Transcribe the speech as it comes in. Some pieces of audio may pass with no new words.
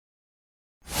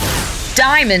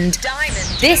Diamond.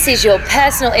 This is your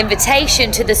personal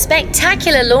invitation to the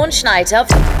spectacular launch night of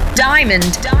Diamond,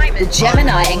 the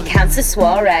Gemini and Cancer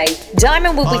Soiree.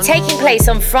 Diamond will be taking place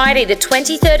on Friday the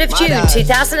 23rd of June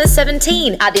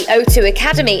 2017 at the O2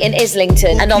 Academy in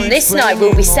Islington. And on this night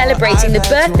we'll be celebrating the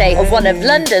birthday of one of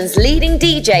London's leading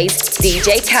DJs,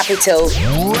 DJ Kapital.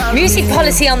 Music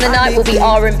policy on the night will be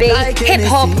R&B,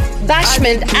 hip-hop,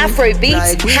 bashment,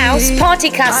 Afrobeats, house, party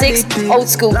classics, old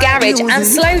school garage and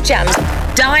slow jams.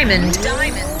 Diamond.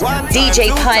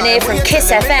 DJ Pioneer from Kiss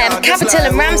FM, Kapital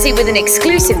and Ramsey with an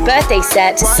exclusive birthday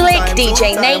set, Slick,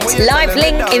 DJ Nate, Live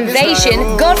Link,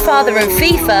 Invasion, Godfather and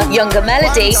FIFA, Younger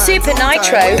Melody, Super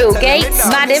Nitro, Bill Gates,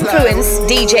 Mad Influence,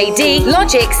 DJ D,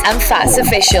 Logix and Fats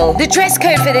Official. The dress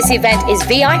code for this event is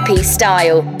VIP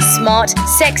style, smart,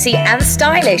 sexy and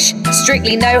stylish.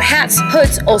 Strictly no hats,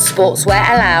 hoods or sportswear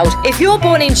allowed. If you're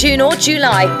born in June or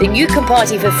July, then you can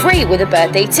party for free with a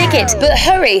birthday ticket. But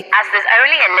hurry, as there's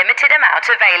only a limited amount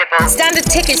available. Standard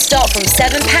tickets start from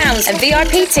 £7 and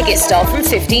VIP tickets start from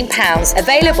 £15.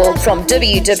 Available from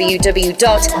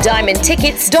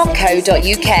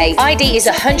www.diamondtickets.co.uk. ID is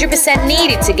 100%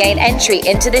 needed to gain entry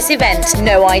into this event.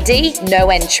 No ID, no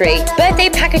entry. Birthday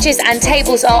packages and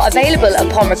tables are available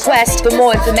upon request. For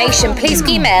more information, please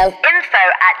email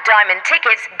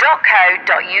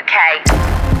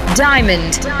info@diamondtickets.co.uk.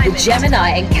 Diamond, the Gemini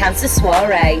and Cancer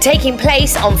Soiree, taking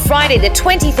place on Friday the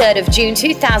 23rd of June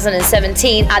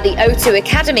 2017 at the O2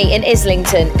 Academy in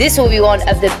Islington. This will be one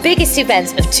of the biggest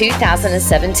events of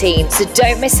 2017, so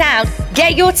don't miss out.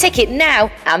 Get your ticket now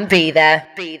and be there.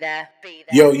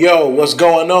 Yo, what's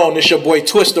going on? It's your boy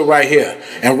Twister right here.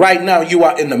 And right now you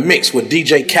are in the mix with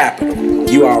DJ Kapital.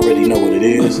 You already know what it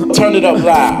is. Turn it up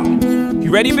loud.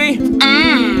 You ready, B?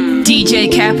 DJ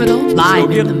Kapital,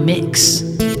 live in the mix.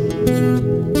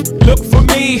 Look for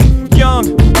me,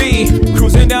 young B,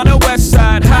 cruising down the west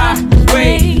side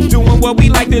highway, doing what we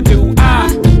like to do.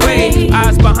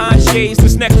 Eyes behind shades,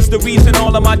 this necklace the reason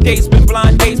all of my dates been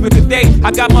blind dates. But today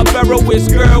I got my Veroist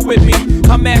girl with me.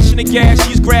 I'm mashing the gas,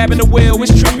 she's grabbing the wheel.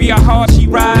 It's trippy how hard she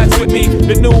rides with me.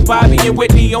 The new Bobby and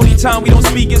Whitney, only time we don't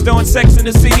speak is during Sex in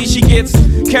the City. She gets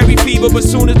carry fever, but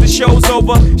soon as the show's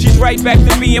over, she's right back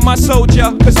to me and my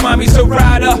soldier. Cause mommy's a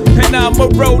rider and I'm a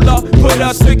roller. Put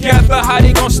us together, how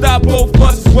they gon' stop both of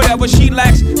us? Whatever she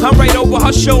lacks, I'm right over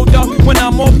her shoulder. When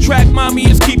I'm off track, mommy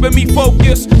is keeping me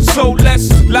focused. So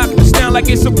let's lock this down like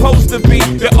it's supposed to be.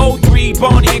 The O3,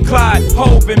 Bonnie and Clyde,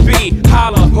 Hope and B.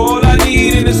 Holla, all I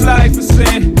need in this life is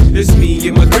sin. It's me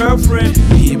and my girlfriend,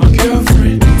 me and my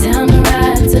girlfriend. Down the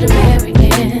ride to the very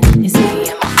end. It's me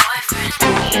and my boyfriend.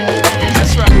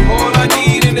 That's right, all I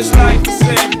need in this life is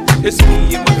sin. It's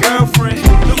me and my girlfriend, me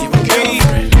and my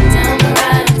girlfriend. Down the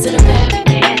ride to the very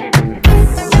end.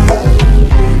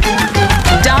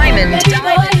 Diamond. Baby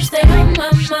boy, you stay on my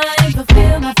mind,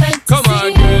 fulfill my fantasy. Come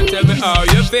on, girl, tell me how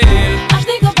you feel. I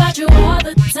think about you all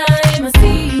the time. I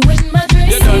see you in my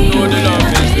dreams. You don't know the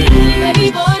love is real.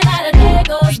 Baby boy, not a day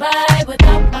goes by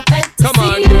without my fantasy. Come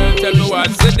on, girl, tell me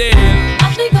what's the deal.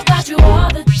 I think about you all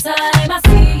the time. I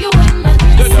see you in my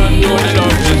dreams. You don't know the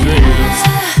love is real.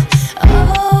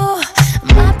 Oh,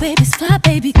 my baby's fly,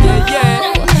 baby girl.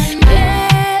 Yeah.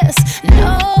 Yes,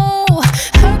 no,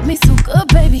 hurt me so good,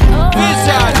 baby. Oh,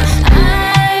 Listen.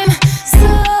 I'm so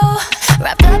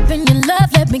wrapped up in your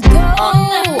love. Let me go.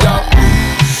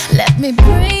 Let me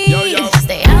breathe. Yo.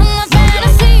 Stay out my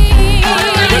fantasy.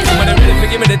 When they're ready to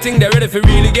give me the thing, they're ready for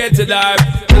really get to life.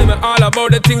 Tell me all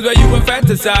about the things where you were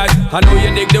fantasize. I know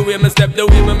you dig the way me step, the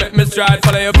way me make me stride.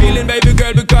 Follow your feeling, baby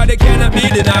girl, because they cannot be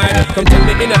denied. Come tell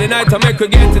me in the night, I make her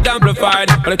get it amplified.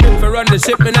 But I couldn't for run the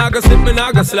ship, me now go slip, me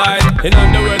now go slide. In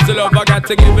other words, the love I got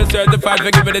to give it certified.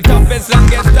 For giving the toughest,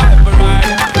 longest time for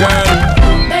ride. Girl,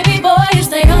 Baby boy, you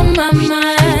stay on my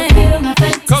mind. Feel my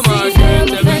fantasy. come on, girl,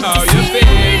 tell me how you feel. I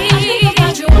think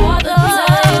about you all the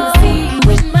time. I see you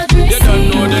in my dreams. You don't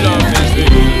know the love is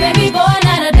real. Baby boy,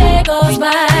 not a day goes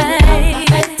by.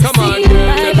 Come on,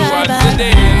 girl, tell me what's the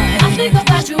deal. I think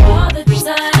about you all the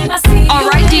time. I see you.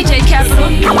 Alright, DJ Kapital,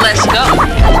 let's go.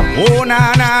 Oh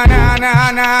na na na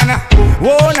na na na.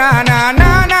 Oh na na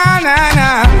na na na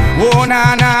na. Oh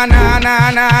na na na na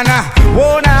na na.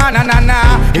 Oh na na na na.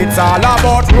 It's all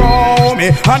about Romy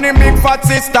and the big fat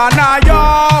sister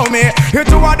Naomi. You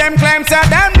two of them claims that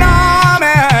them know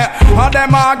me. And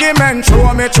them argument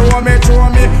show me.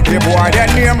 The boy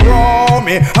that name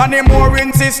Romy and the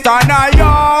mooring sister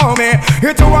Naomi.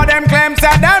 You two of them claims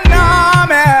that them know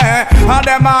me. And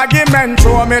them argument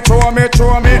show me.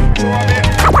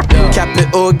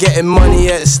 Kapital getting money,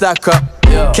 yeah, stack up.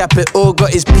 Kapital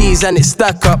got his peas and it's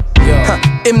stuck up.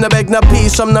 Him no beg no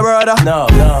peas from the brother. No.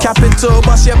 Kapital,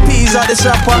 bust your peas out this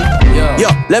rapper. Yo,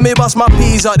 let me bust my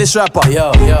peas out this rapper.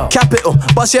 Kapital,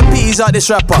 bust your peas out this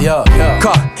rapper.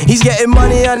 Car, he's getting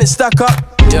money and it's stuck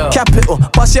up. Kapital,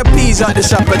 bust your peas out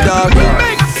this rapper, dog.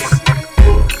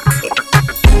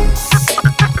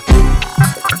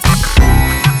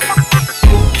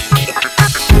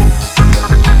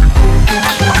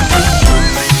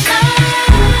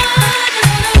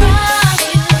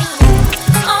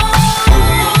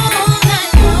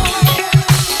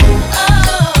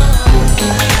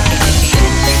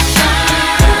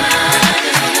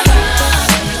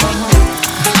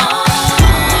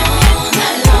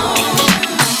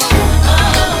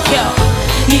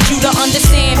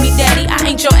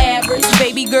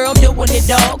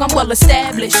 Dog, I'm well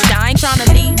established. I ain't tryna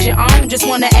lead you on. Just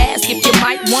wanna ask if you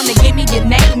might wanna give me your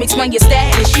name, explain your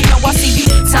status. You know I see you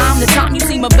time to time, you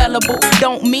seem available.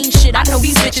 Don't mean shit, I know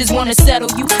these bitches wanna settle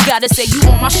you. Gotta say you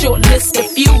on my short list of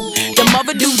few. Them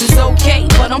other dudes is okay,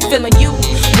 but I'm feeling you.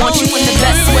 Want you in the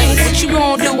best way. What you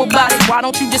gon' do about it? Why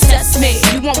don't you just test me?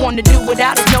 You won't wanna do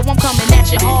without it. No, I'm coming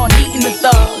at you hard, eating the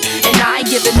thug. And I ain't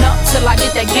giving up till I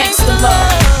get that gangster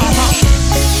love.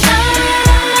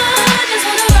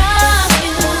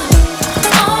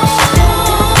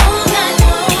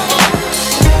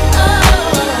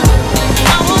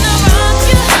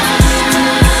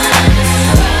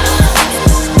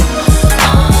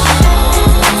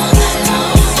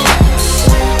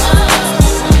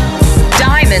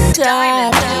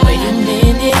 Wait a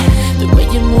minute, the way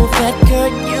you move that girl,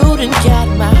 you done got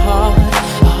my heart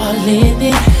all in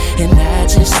it. And I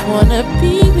just wanna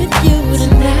be with you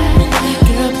tonight.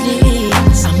 Girl,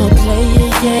 please, I'm a player,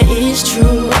 yeah, it's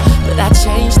true, but I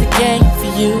changed the game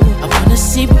for you. I wanna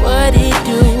see what it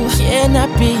do. Can I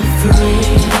be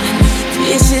free?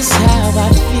 This is how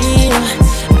I feel.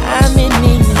 I'm in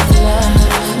need of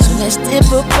love, so let's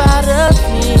dip up out of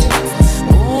here.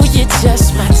 Ooh, you're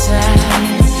just my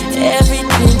type.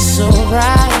 Everything's so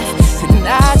right, and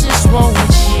I just want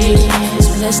you.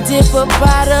 So let's dip up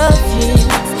out of here.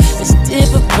 Let's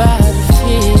dip up out of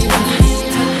here.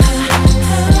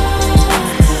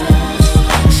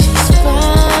 She's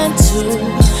fine too,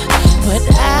 but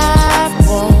I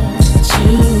want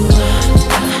you.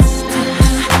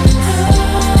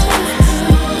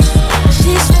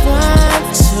 She's fine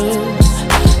too,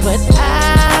 but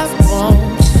I want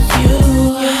you.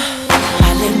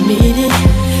 I'll admit it.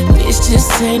 This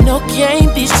just ain't no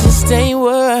game, these just ain't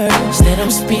words that I'm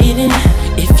speeding.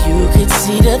 If you could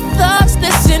see the thoughts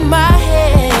that's in my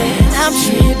head, I'm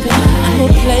tripping, I'm a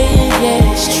player,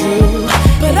 yeah, it's true,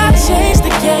 but I changed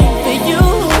the game for you. I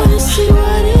wanna see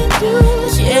what it do.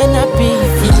 Can I be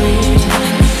free?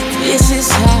 This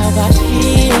is how I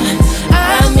feel.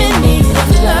 I'm in need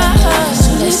of love,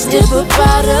 so let's dip up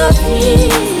out of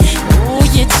here. Ooh,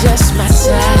 you're just my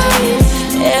type.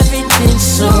 Everything's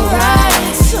so right.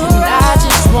 I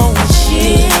just want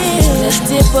you. So let's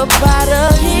dip up out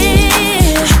of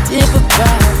here. Dip up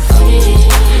out of here.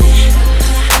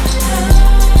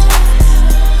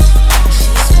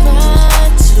 She's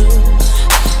fine too,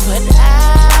 but I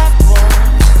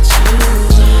want you.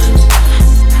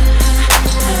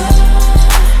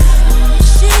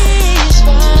 She's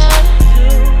fine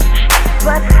too,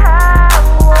 but I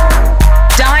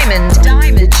want Diamond,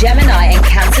 the Gemini and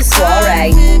Cancer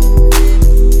Soiree.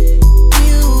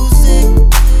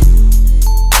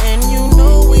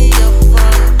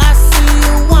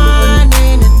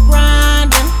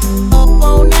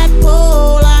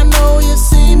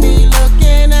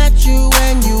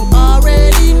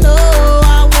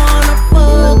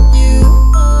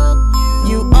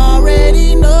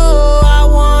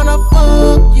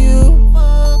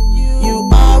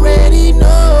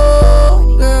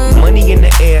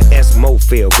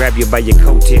 Grab you by your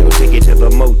coattail, take it to the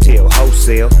motel,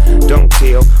 wholesale. Don't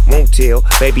tell, won't tell.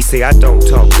 Baby say I don't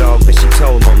talk, dog, but she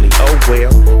told on me. Oh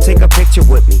well, take a picture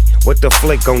with me. What the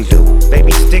flick gon' do?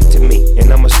 Baby, stick to me,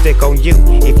 and I'ma stick on you.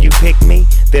 If you pick me,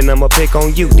 then I'ma pick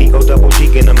on you.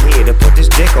 D-O-double-G, and I'm here to put this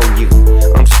dick on you.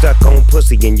 I'm stuck on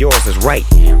pussy, and yours is right.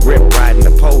 Rip riding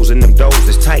the poles, and them doors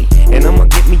is tight. And I'ma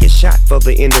get me a shot for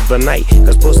the end of the night.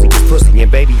 Cause pussy is pussy,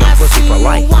 and baby, I'm pussy for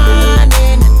life.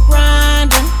 Grinding,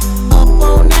 up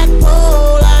on that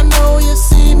pole, I know you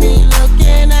see me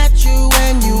looking at you,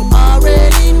 and you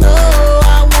already know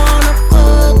I wanna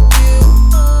fuck you.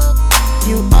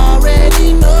 You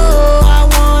already know I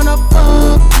wanna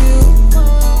fuck you.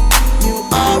 You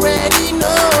already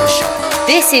know.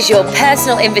 This This is your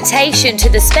personal invitation to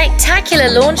the spectacular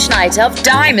launch night of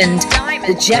Diamond,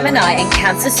 the Gemini and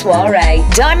Cancer Soiree.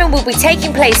 Diamond will be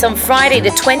taking place on Friday the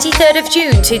 23rd of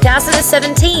June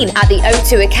 2017 at the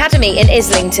O2 Academy in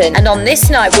Islington. And on this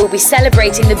night we'll be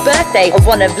celebrating the birthday of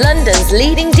one of London's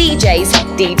leading DJs,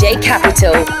 DJ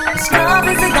Kapital. Love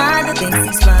is a guy that thinks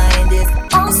he's flying, is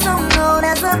also known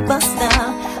as a buster.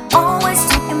 Always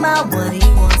talking about what he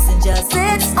wants and just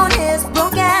sits on his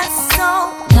broke ass.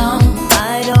 So no,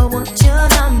 I don't want your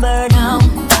number, no.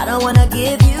 I don't wanna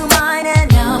give you mine,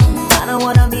 and no, I don't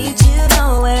wanna meet you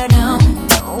nowhere, no.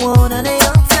 Don't want none of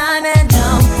your time, and no,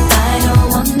 I don't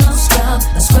want no scrub.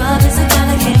 A scrub is a guy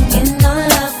that can't get no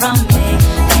love from me.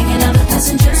 Hanging on the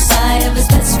passenger side of his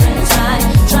best friend's ride,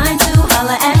 trying to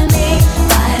holler at me.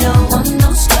 I don't want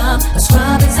no scrub. A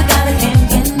scrub is a guy that can't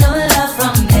get no love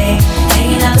from me.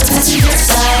 Hanging out the passenger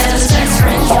side of his best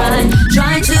friend's ride,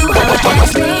 trying to holler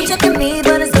at me. Checking me,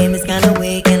 but his game is kinda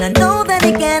weak, and I know that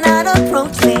he cannot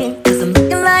approach me, 'cause I'm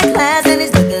looking like class and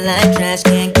he's looking like trash.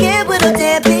 Can't get with a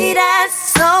deadbeat ass.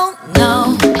 So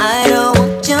no, I don't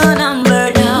want your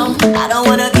number, no. I don't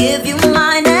wanna give you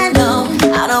mine, and no,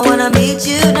 I don't wanna meet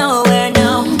you nowhere,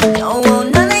 no. Don't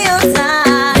want none of your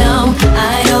time, no.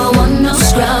 I don't want no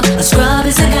scrub. A scrub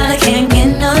is a guy that can't get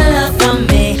no love from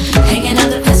me. Hanging on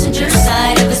the passenger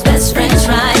side of his best friend's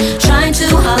ride, trying to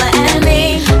holler at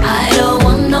me. I don't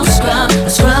want no scrub. A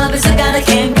scrub is a guy that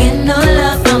can't get no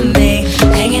love from me.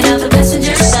 Hanging out the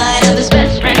passenger side of his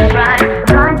best friend's ride.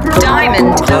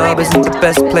 Diamond. Club isn't the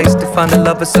best place to find the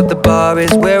lovers, so the bar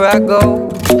is where I go.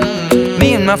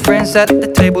 Me and my friends sat at the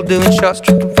table doing shots,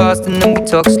 tripping fast, and then we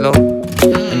talk slow.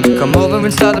 And you come over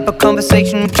and start up a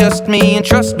conversation with just me, and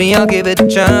trust me, I'll give it a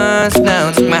chance.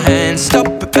 Now take my hand, stop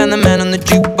it, and the man on the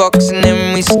jukebox, and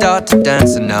then we start to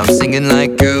dance. And now I'm singing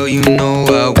like, girl, you know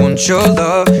I want your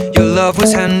love. Your love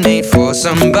was handmade for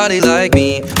somebody like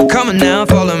me. Come on now,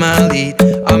 follow my lead.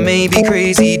 I may be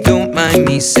crazy, don't mind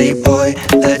me. Say, boy,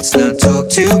 let's not talk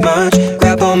too much.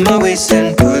 Grab on my waist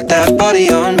and put that body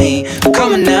on me.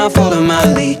 Come on now, follow my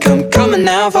lead. Come on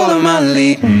now, follow my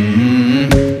lead.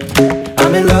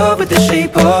 I'm in love with the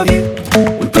shape of you.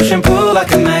 We push and pull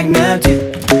like a magnet do.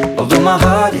 Although my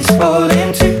heart is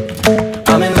falling too.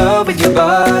 I'm in love with your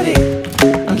body.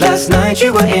 And last night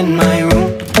you were in my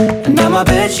room, and now my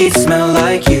bedsheets smell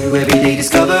like you. Every day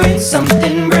discovering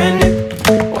something brand new.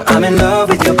 Well, I'm in love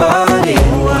with your body.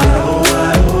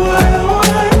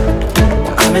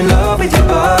 I'm in love with your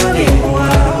body.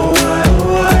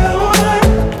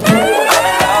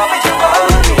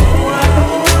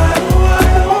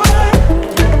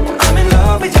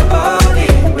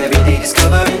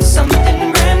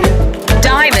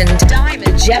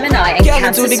 Gemini and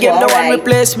Cancer to the game, no one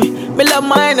replace me. Me love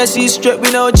my Hennessy straight,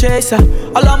 we no chaser.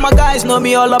 All of my guys know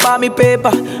me all about me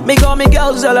paper. Me got me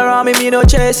girls all around me, me no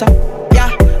chaser.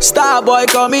 Yeah, star boy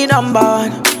call me number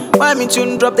one. When me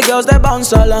tune drop, the girls they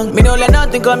bounce along. Me no let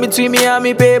nothing come between me and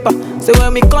me paper. So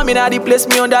when me come in at the place,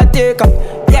 me on that take up.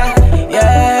 Yeah,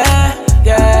 yeah,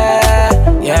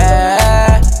 yeah,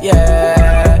 yeah,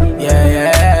 yeah, yeah,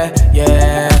 yeah,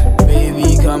 yeah.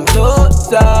 Baby, come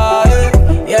closer.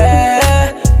 Yeah.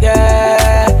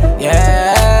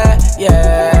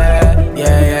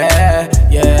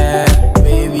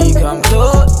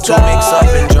 Too mix up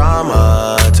in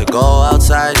drama to go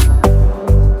outside.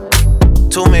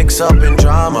 Too mix up in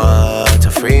drama to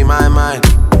free my mind.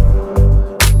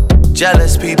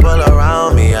 Jealous people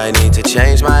around me, I need to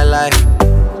change my life.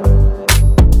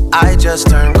 I just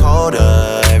turn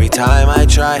colder every time I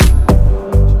try.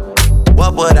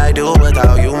 What would I do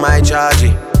without you, my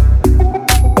Georgie?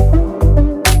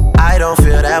 I don't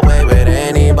feel that way with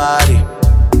anybody.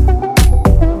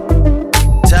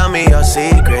 Tell me your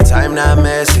secrets, I'm not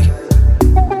messy.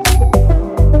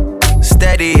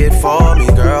 Steady it for me,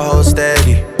 girl, hold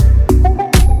steady.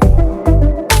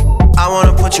 I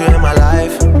wanna put you in my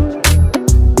life.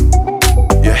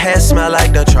 Your hair smell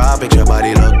like the tropics, your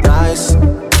body look nice.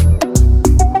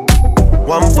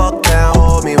 One fuck can't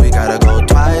hold me, we gotta go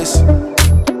twice.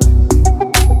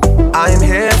 I'm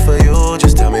here for you,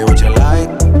 just tell me what you like.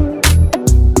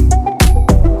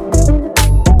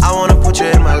 I wanna put you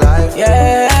in my life.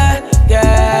 Yeah,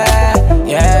 yeah,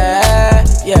 yeah,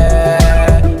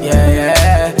 yeah, yeah,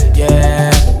 yeah,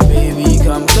 yeah. Baby,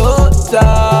 come closer.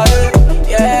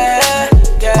 Yeah,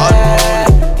 yeah,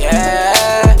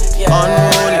 yeah,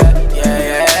 yeah,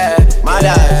 yeah, my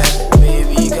life.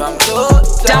 Baby, come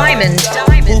closer. Diamond.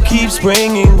 Who keeps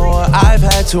bringing more? I've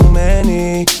had too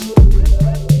many.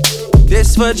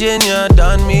 This Virginia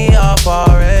done me off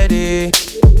already.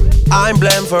 I'm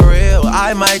blamed for real,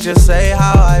 I might just say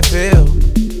how I feel.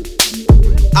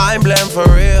 I'm blamed for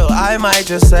real, I might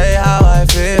just say how I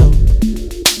feel.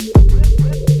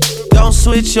 Don't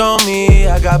switch on me,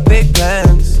 I got big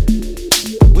plans.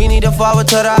 We need to forward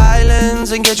to the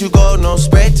islands and get you gold, no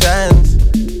spray tans.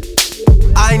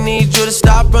 I need you to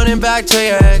stop running back to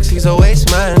your ex, he's a waste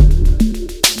man.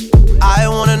 I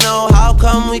wanna know how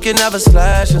come we can never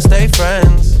slash and stay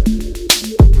friends.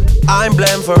 I'm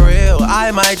blamed for real,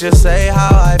 I might just say how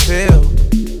I feel.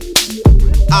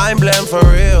 I'm blamed for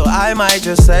real, I might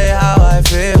just say how I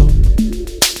feel.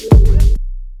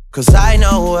 Cause I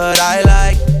know what I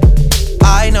like,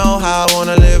 I know how I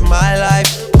wanna live my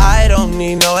life. I don't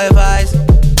need no advice.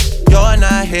 You're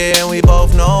not here and we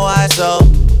both know why. So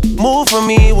move for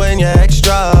me when you're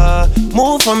extra.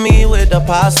 Move for me with the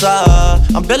pasta.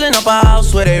 I'm building up a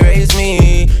house where they raise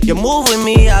me. You move with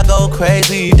me, I go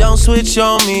crazy. Don't switch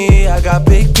on me, I got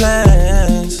big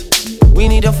plans. We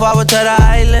need to forward to the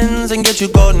islands and get you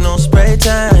golden on spray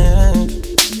tan.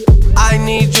 I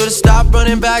need you to stop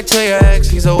running back to your ex,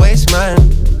 he's a waste man.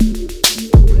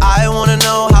 I wanna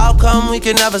know how come we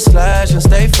can never slash and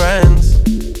stay friends.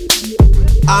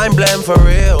 I'm blamed for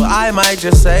real, I might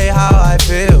just say how I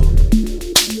feel.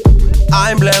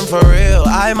 I'm blamed for real,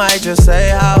 I might just say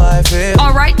how I feel.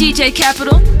 Alright, DJ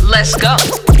Kapital, let's go.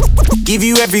 Give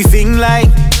you everything like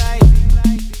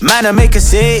man, I make a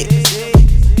say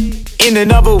in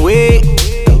another way.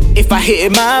 If I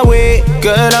hit it my way,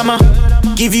 girl, I'ma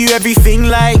give you everything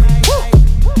like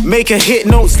make a hit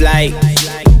notes like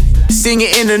sing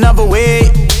it in another way.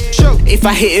 If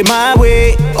I hit it my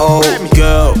way, oh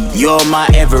girl, you're my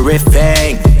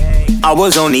everything. I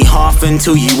was only half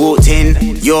until you walked in.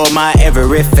 You're my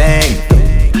everything.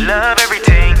 Love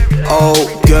everything.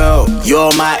 Oh girl,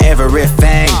 you're my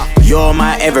everything. You're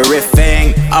my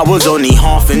everything. I was only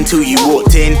half until you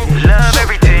walked in. Love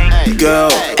everything. Girl,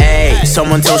 ayy,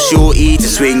 someone tell Shorty to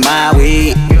swing my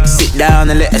way. Sit down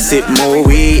and let her sip more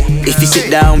weight. If you sit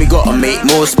down, we gotta make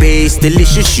more space.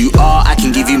 Delicious you are, I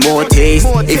can give you more taste.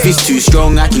 If it's too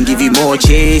strong, I can give you more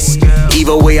chase.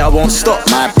 Either way, I won't stop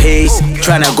my pace.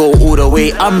 Tryna go all the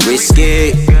way, I'm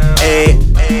risky. Ayy.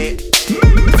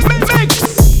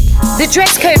 The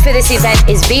dress code for this event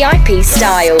is VIP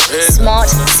style. Smart,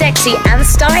 sexy and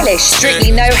stylish. Strictly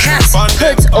no hats,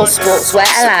 hoods or sportswear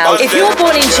allowed. If you're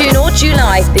born in June or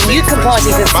July, then you can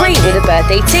party for free with a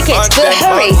birthday ticket. But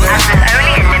hurry, as there's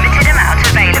only a limited amount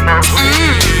available.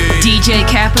 DJ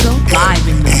Kapital, live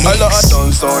in the mix. A lot of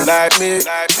don't like me.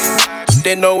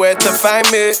 They know where to find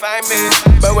me.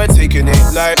 But we're taking it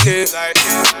lightly.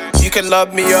 You can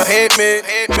love me or hate me.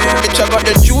 Bitch, I got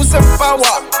the juice and power.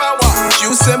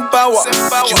 Juice and power.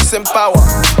 Juice and power.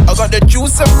 I got the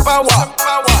juice and power.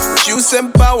 Juice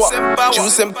and power.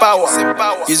 Juice and power.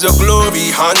 He's a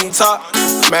glory hunter.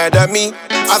 Mad at me,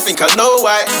 I think I know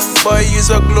why. Boy, he's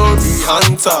a glory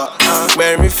hunter.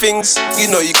 Wearing things you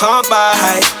know you can't buy.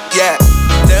 Yeah,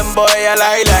 them boy I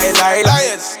lie.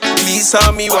 Liars. Please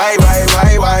tell me why.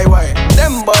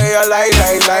 Them boy I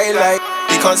lie.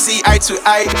 We can't see eye to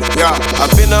eye. Yeah,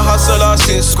 I've been a hustler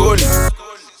since school.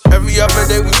 Every other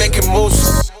day we making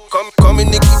moves. Come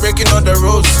Nikki breaking on the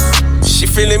rules. She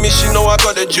feeling me, she know I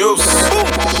got the juice.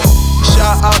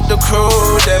 Shout out the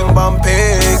crew, them bomb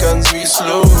pagans, we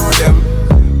slew them.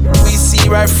 We see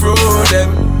right through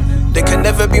them. They can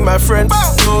never be my friend.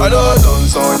 I know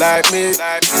don't like me.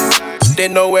 They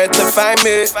know where to find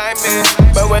me.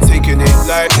 But we're taking it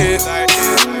lightly.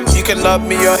 You can love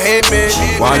me or hate me.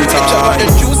 One time. I got the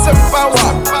juice and power.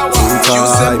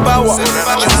 Juice and power.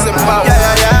 Juice and power.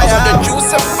 I got the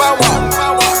juice and power.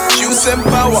 Juice and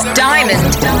power. Diamond.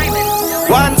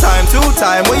 One time, two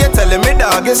time, when you telling me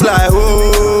dog, it's like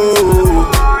ooh.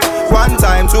 One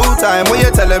time, two time, when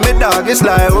you telling me dog, it's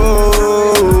like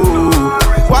ooh.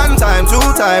 One time, two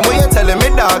time, when you telling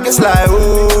me dog, it's like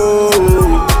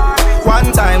ooh.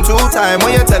 One time, two time,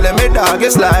 when you telling me dog,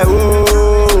 it's like ooh.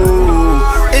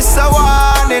 It's a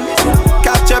warning,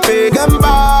 catch a pig and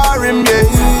bar him,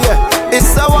 yeah.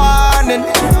 It's a warning,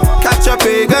 catch a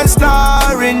pig and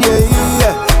snoring,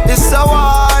 yeah. It's a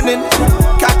warning,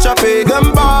 catch a pig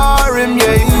and bar him,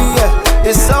 yeah.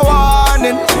 It's a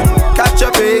warning, catch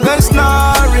a pig and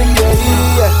snoring,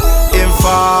 yeah.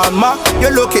 Informer, you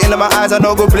look into my eyes, I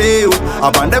no go play you.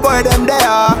 I'm on the boy them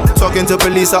there, talking to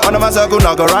police on my circle,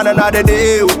 not go round another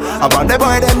day. I'm on the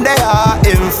boy them there,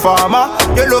 informer,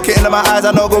 you look into my eyes,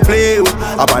 I no go play you.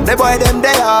 I'm on the boy them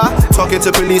there, talking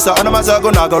to police on my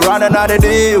circle, not go round another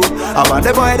day. I'm on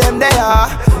the boy them there,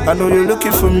 I know you're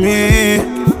looking for me.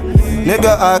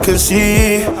 Nigga, I can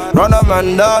see. Run a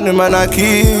man down, him and I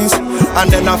keys.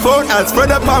 And then I phone and spread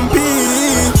up and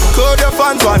pee. Could your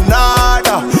fans want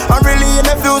nada? I'm really in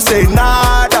the view, say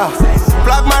nada.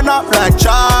 Plug man up like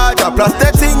charger. Plus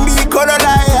the thing be color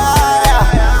like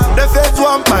the feds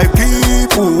want my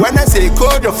people. When I say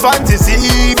code, the fans is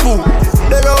evil.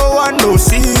 They don't want no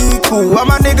sequel. I'm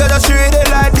a nigga that treat it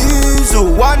like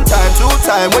diesel. 1 time, 2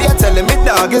 time, when you telling me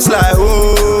dog, it's like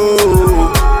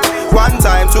oh. 1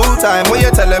 time, 2 time, when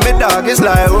you telling me dog, it's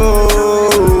like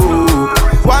oh.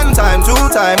 1 time, 2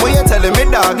 time, when you telling me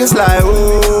dog, it's like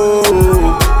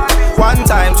oh. 1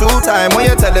 time, 2 time, when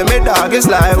you telling me dog, it's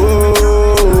like oh.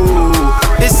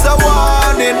 It's a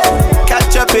warning,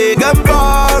 catch a pig and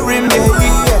boring,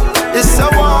 yeah. It's a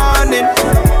warning,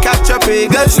 catch a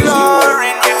pig and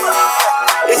snoring, yeah.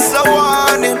 It's a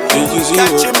warning,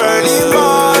 catch him early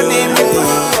morning,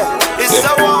 yeah. It's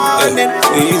a warning,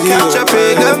 catch a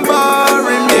pig and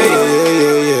boring,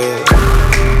 yeah.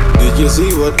 Did you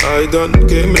see what I done?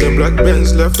 Came in a black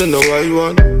Benz, left in the white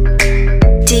one.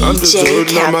 I'm just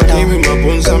old now, I came with my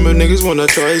bones, and my niggas wanna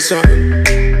try some.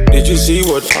 Did you see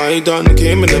what I done?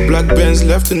 Came in the black Benz,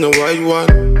 left in the white one.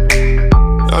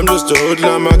 I'm just a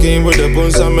hoodlum, I came with the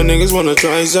bones, and my niggas wanna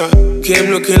try some. Came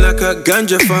looking like a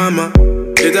ganja farmer.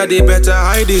 The daddy better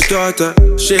hide his daughter.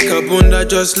 Shake her bunda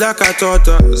just like I taught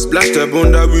her. Splash the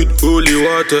bunda with holy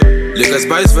water. Lick a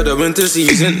spice for the winter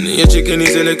season. Your chicken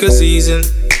is a liquor season.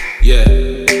 Yeah.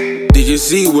 Did you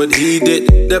see what he did?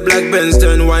 The black Benz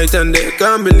turned white and they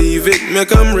can't believe it. Make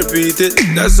them repeat it.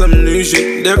 That's some new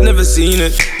shit. They've never seen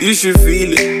it. You should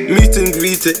feel it. Meet and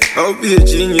greet it. I'll be a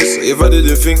genius if I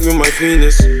didn't think with my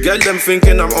penis. Get them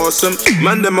thinking I'm awesome.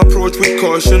 Man, them approach with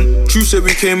caution. True say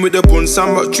we came with the bun,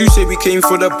 some, but true say we came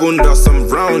for the bunda. Some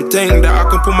round thing that I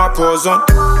can put my paws on.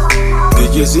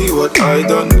 Did you see what I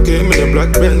done? Came in the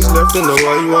black Benz, left in the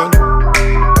white one.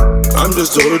 I'm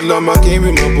just a hoodlum, I came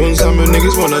with my bones, and my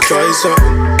niggas wanna try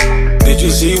some. Did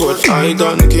you see what I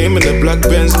done? Came in the black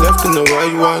Benz, left in the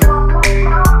white one.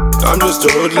 I'm just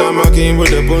a hoodlum, I came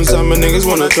with the bones, and my niggas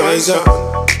wanna try some.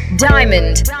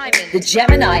 Diamond, the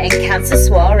Gemini and Cancer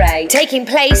Soiree, taking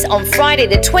place on Friday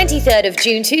the 23rd of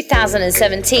June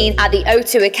 2017 at the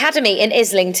O2 Academy in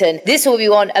Islington. This will be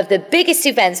one of the biggest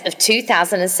events of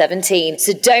 2017,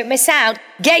 so don't miss out.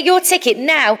 Get your ticket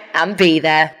now and be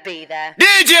there.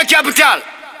 DJ Kapital,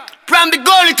 from the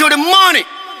goalie to the money.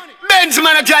 Benz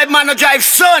man a drive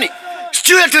sunny.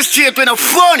 Straight to straight with no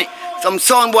funny. Some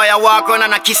son boy a walk on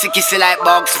and a kissy like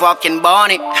Bugs fucking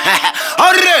Bonnie.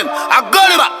 Hurry, I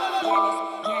got him.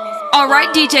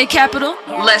 Alright, DJ Kapital,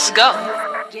 let's go.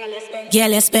 Girl,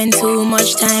 you spend too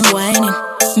much time whining.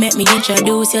 Make me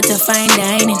introduce you to fine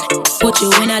dining. Put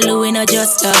you in a Louis, not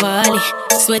just a volley.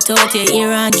 Sweat out your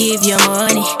ear and give you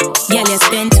money. Girl, you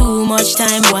spend too much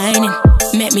time whining.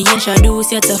 Make me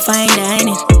introduce you to fine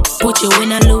dining. Put you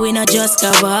in a Louis, not just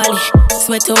a volley.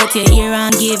 Sweat out your ear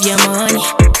and give you money.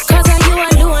 Cause are you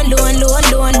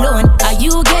alone? Are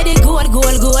you getting gold?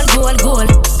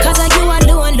 Cause are you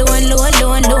alone?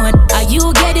 Are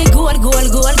you getting gold?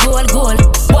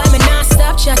 Boy, me not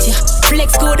stop chat ya.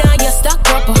 Flex good on your stock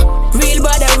proper. Real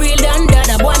brother, real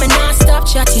dada. Boy, me not stop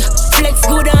chat ya. Flex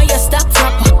good on your stock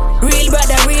proper. Real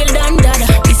brother, real dada.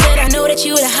 He said I know that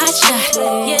you the hot shot.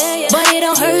 But it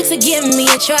don't hurt to give me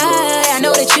a try. I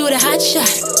know that you the hot shot.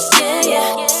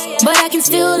 But I can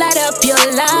still light up your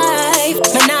life.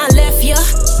 Man, I left you,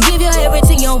 give you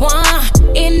everything you want.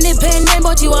 Independent,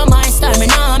 but you are my star.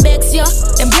 Man, I begs you.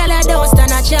 Them gyal don't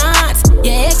stand a chance.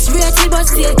 Yeah, X-rated, but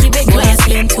still keep it classy. Boy, I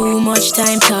spend too much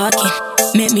time talking.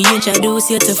 Make me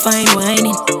introduce you to fine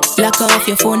whining. Lock off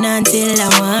your phone until the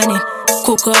morning.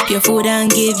 Cook up your food and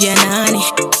give you nanny.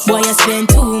 Boy, I spend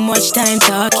too much time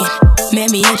talking. Make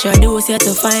me introduce you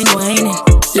to fine whining.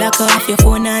 Lock off your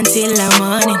phone until the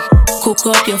morning. Cook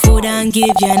up your food and give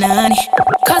you nanny.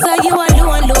 Cause are you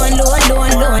alone?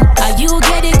 Are you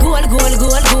getting gold?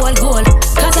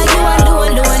 Cause are you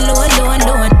alone?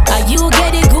 Are you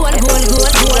getting gold?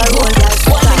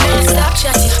 Boy, me not stop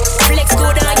chat ya. Flex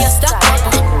good on your stock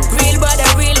proper. Real brother,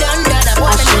 real dada. Boy,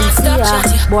 me not stop chat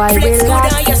ya. Flex good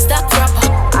on your stock proper.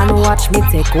 And watch me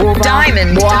take over.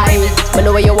 Diamond. Boy, me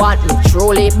know where you want me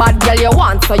truly. Bad girl you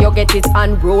want, so you get it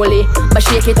unruly. But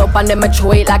shake it up and then me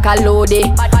throw it like a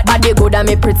loadie. Body good and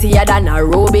me prettier than a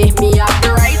ruby. Me have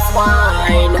the right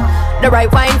wine. The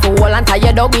right wine for all and tie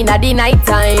your dog in at the night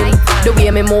time. The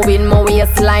way me moving my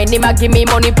waistline. Him a give me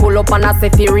money, pull up and I say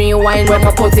fi rewind. When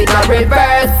me put it in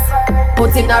reverse.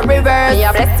 Put in a reverse. Me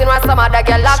a blessing when some other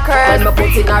girl a curse. When me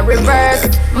put in a reverse,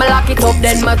 me lock it up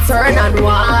then me turn and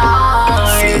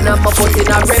whine. And me put in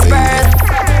a reverse.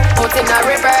 Put in a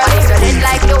reverse. I got it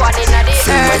like the one in the earth.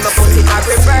 When me put in a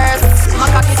reverse, me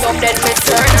lock it up then me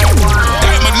turn and whine.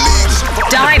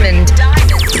 Diamond.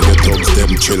 the thugs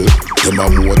them chill. Them a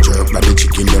more jerk than the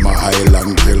chicken, them a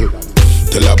Highland grill.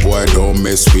 Tell a boy don't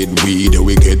mess with weed.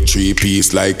 We get 3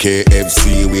 piece like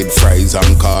KFC with fries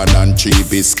and corn and 3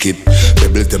 biscuit.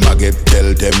 Pebble them a get,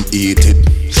 tell them eat it.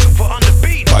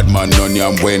 Bad man none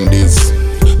yam Wendy's,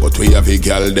 but we have a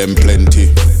gal them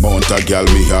plenty. Mount a gal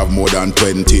we have more than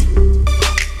 20.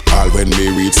 All when we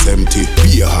reach 70.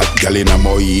 Be a hot gal in a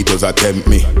mojitos attempt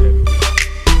me.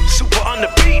 Super on the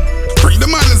beat. Bring the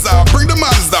models out, bring the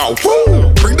models out,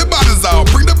 woo! Bring the bodies out,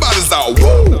 bring the bodies out,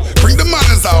 woo! Bring the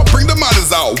models out, bring the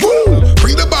models out, woo!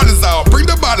 Bring the bodies out, bring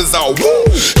the bodies out, woo!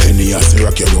 Henny and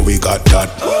Syrup, yeah, we got that.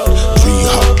 3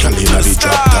 hot gal in the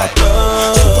drop top.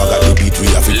 Super got the beat, we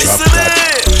have to drop that.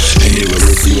 Anyway,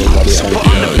 we see what we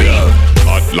have.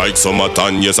 Hot like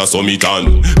summertime, yes I saw me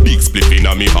tan. Big spliff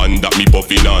inna me hand that me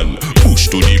puffin' on. Push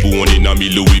to the bone inna me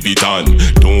Louis Vuitton.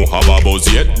 Don't have a buzz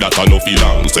yet, that a no fi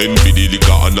long. Send fi the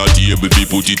liquor on a table fi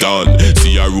put it on.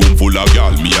 See a room full of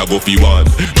gal, me a go fi one.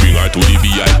 Bring her to the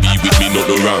VIP with me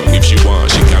nothing wrong. If she want,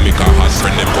 she can make her hot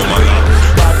friend them come along.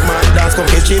 Bad man dance, come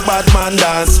catch it, bad man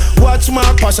dance. Watch my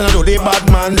passion, I do the bad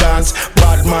man dance.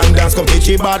 Bad man dance, come catch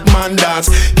it, bad man dance.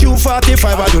 Q45,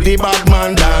 I do the bad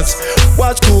man dance.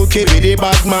 Watch Cool Kid with the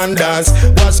bad man dance.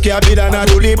 Watch Kapital, I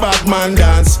do the bad man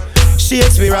dance.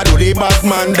 Shakespeare, I do the bad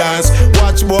man dance.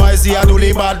 Watch Boys, I do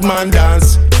the bad man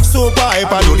dance. Super hype,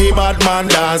 I do the bad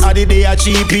man dance. I did the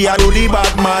cheapy, I do the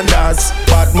bad man dance.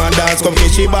 Bad man dance, come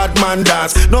catch it, bad man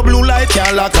dance. No blue light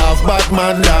can lock off, bad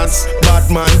man dance.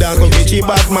 Bad man dance, come catch it,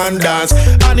 bad man dance.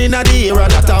 And in the era,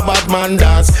 that a bad man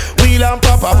dance. Wheel and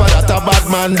pop up, that a bad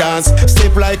man dance.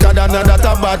 Step like a dana, that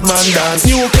a bad man dance.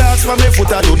 New class from me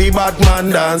foot, I do the bad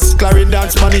man dance. Clarin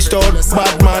dance, Spanish town,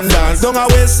 bad man dance. Don't a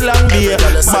Westland beer,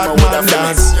 bad man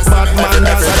dance. Bad man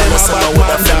dance, and them a bad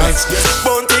man dance.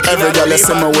 Every girl is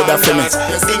summer with a finna.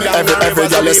 Every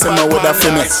girl is summer with a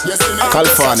finna.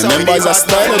 California, members of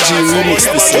Style G remix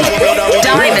this year.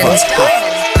 Diamonds.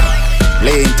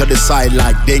 Laying to the side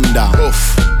like ding dong.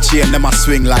 Oof. Chain them a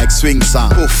swing like swing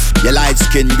song. Oof. Your light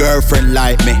skin girlfriend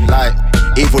like me. Like.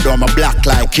 Even though I'm black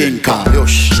like King Kong.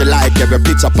 Yush. She like every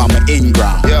pitch up on my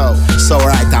Ingram. Yo. So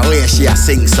right away she a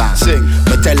sing song. Sing.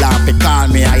 But tell her to call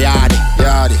me a yardie.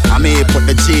 Yardie. I may put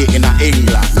the G in a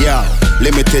England. Yo.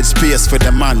 Limited space for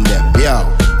the man them. Yo.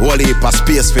 Whole heap of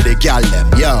space for the gal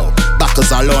them. Yo.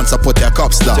 Backers alone so put your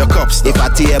cups down. If a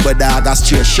table dog a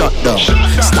straight shut down.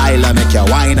 Style and make you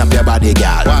wind up your body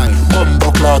gal. Wine.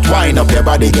 Bumbo clout wind up your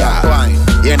body gal. Wine.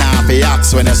 You know have to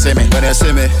ask when you see me. When you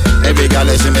see me. Every gal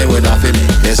is see me with a fi me.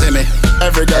 You see me?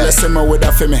 Every girl is see me with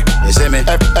a fi me. You see me?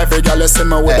 Every girl is see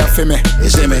me with a fi me. You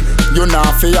see me? You know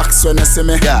have to ask when you see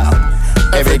me. Yeah.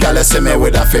 Every gal is see me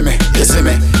with a fi me. You see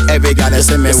me? Every gal is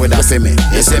see me with a fi me.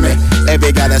 You see me?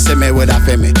 Every gal is see me with a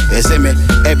fi me. You see me?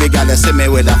 Every gal is see me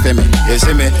with a fi me. You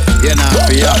see me? You know have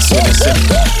to ask when you see me.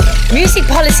 Music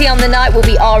policy on the night will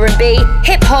be R&B,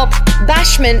 hip-hop,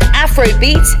 bashment, Afro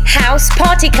beats, house,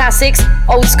 party classics,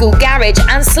 old school garage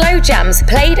and slow jams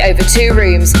played over 2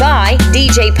 rooms by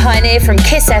DJ Pioneer from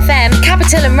Kiss FM,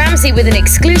 Kapital and Ramsey with an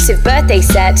exclusive birthday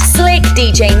set, Slick,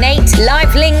 DJ Nate,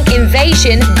 Live Link,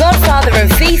 Invasion, Godfather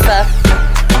and FIFA.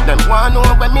 Them want know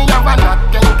when me have a knock,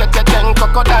 gang,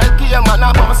 crocodile game on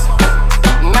a bus.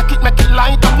 Knock it, make it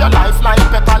light up your life like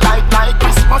pepper light like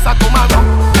Christmas or tomorrow.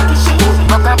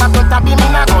 Rock a back to be me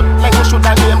na god. Like you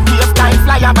shoulda name Cave Time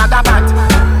Fly a bag a bat.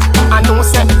 I know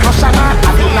say Russian a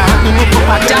Avila.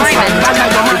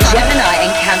 Diamond, Gemini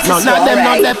and Cancer None of them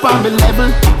not there on the level.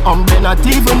 Not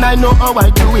even I know how I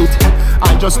do it.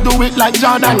 I just do it like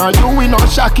Jordan or you. We know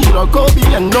Shaquille or Kobe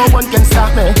and no one can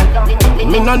stop me.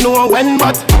 Me no know when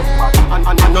but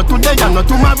and not today and not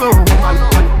tomorrow.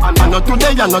 And not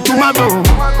today and not tomorrow.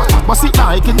 But see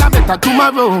like it a better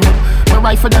tomorrow.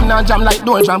 My rifle them now jam like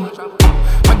door jam.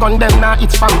 My gun them now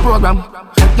it's fan program.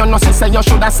 You know say you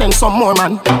shoulda send some more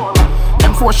man.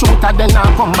 Them 4 shooter then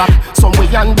now come back. Somewhere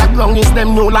underground is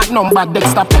them new like number.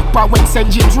 Dexter Pepper when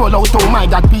said James roll out. Oh my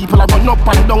God, people are run up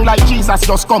and down like Jesus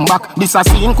just come back. This a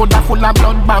scene coulda full of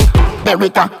blood bank.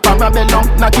 Beretta,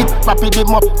 Parabellum, knock it, rapid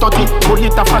him up, 30. Pull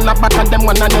it off and a back and them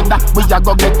one another. We a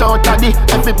go get out of the.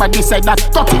 Everybody say that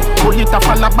 30. Pull it off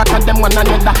and a back and them one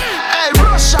another. Hey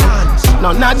Russians,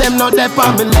 none of them not there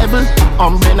on the level.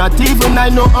 Not even I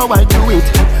know how I do it.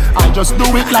 I just do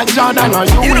it like Jordan or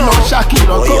you know Shaquille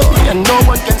or Kobe and no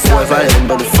one can stop whoever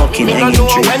remember the fucking hanging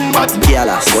tree.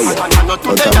 Yalas, boy, out of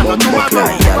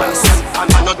Mumbai, Yalas.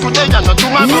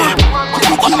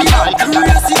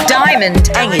 Diamond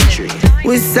hanging tree.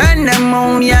 We send them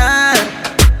on, yeah.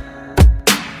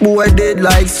 Boy dead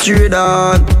like straight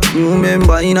dog.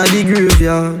 Remember in a the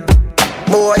graveyard.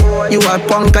 boy. You a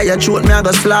punk, you throat me, I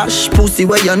go slash. Pussy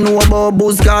where you know about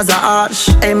booze, Gaza ash.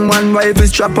 M1 rifle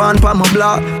strap on pa my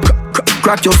block.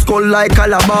 Crack your skull like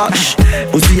calabash.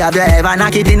 Pussy, have you ever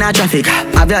knock it in a traffic?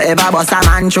 Have you ever bust a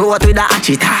man throat with a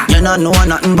hatchet? You don't know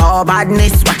nothing about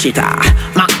badness, watch it.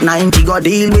 Mac 90 go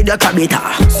deal with the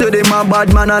Kapital. Say them a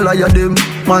bad man, I liar them.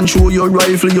 Man show your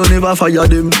rifle, you never fire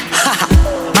them.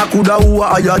 I coulda who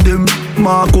hire them.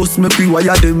 Marcus make we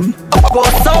wire them. Go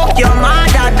suck your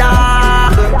mother,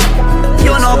 dog.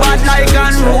 You know bad like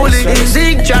unruly.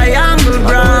 Zig triangle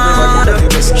brand.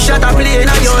 Shut up plane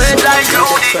on your head like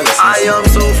Rudy. I am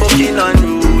so fucking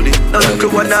unruly. None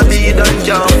could wanna be done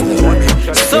jump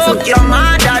food. Suck your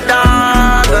mother,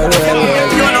 dog.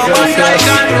 You know bad like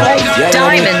unruly.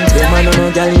 Diamond. The man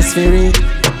no girl is free.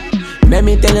 Let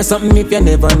me tell you something if you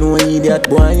never know idiot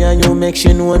boy and you make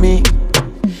she know me.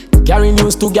 Carry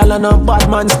news to gal and a bad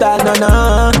man style,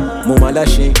 na. Mama da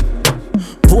she.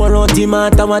 Pour out the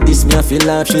matter what this me I feel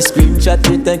like. She screenshot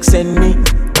the text send me.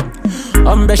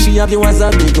 She have you as a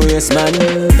big yes man.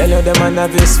 Tell you the man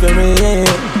have his spirit,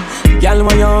 yeah. Gal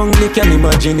when you hungry can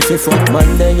imagine if you fuck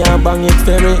man then you bang it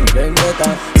ferry.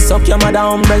 Suck your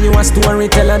mother you a story.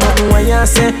 Tell her nothing what you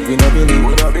say. We no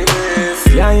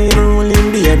believe. Yeah, ain't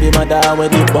ruling baby mother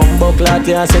when the bumbo clot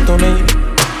you say to me.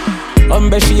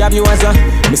 She have you as a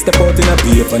Mr. Out in a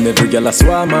beef and every girl a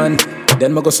swarm man.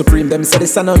 Then I go supreme them say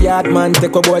this a no yard man.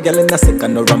 Take a boy girl in a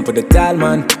second no run for the tall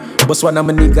man. Boss one of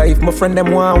my nigga if my friend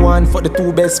them want one. For the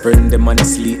two best friend them on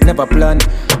sleep never plan.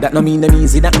 That no mean them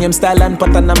easy that name style and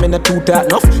pattern I'm in a two talk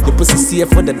enough. The pussy safe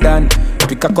for the dan.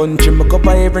 Pick a country me go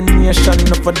by every nation.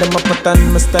 Enough for them a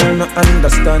pattern my style no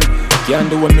understand. Can't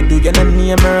do what me do you no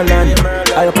name Merlin.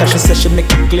 I hope that she say she make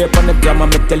it clear on the grammar.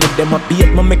 Me tell you them a beat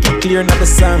me make it clear not the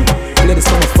song. Play this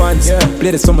for my fans, play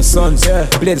this for my sons,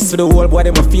 play this for the whole boy,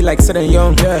 them a feel like sitting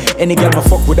young. Any girl my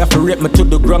fuck would have to rape me to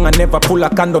the ground. I never pull a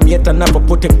condom yet and never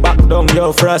put it back down,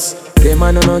 yo, frost. Them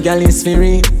man no girl is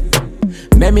free.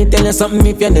 Let me tell you something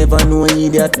if you never know an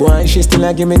idiot boy, she still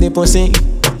a give me the pussy.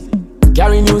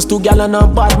 Carry news to gal and a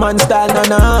bad man style,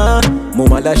 na.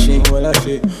 Mama da she.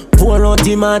 Pour out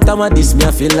the matter what this me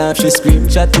I feel like. She scream,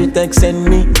 chat, the text send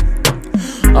me.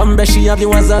 She have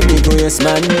you as a big yes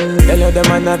man. Tell you the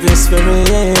man have his spirit,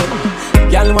 yeah.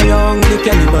 Girl when you hungry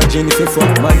can imagine if you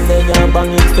fuck man then you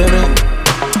bang it for me.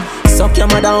 Suck your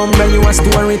mother you a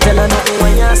story. Tell her nothing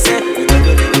when you say.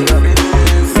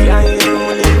 Yeah, you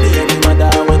rolling baby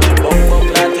mother when you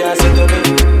bump like you say to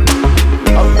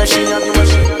me. She have you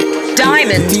as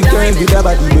Diamond. The girl with a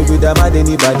body, with a bad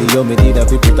anybody. You me need a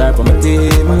fi prepare for my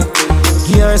team.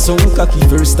 Here some cocky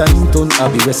first time turn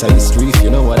Abbey West Side Street,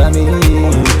 you know what I mean.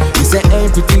 He say, hey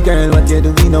pretty girl, what you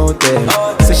doing out there?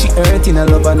 Say she hurting a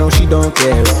lover, now she don't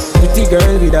care. Pretty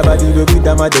girl with a body, with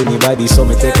a mad anybody. So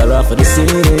me take her off for the scene.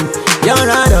 You're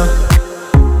rather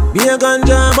be a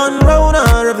ganja man round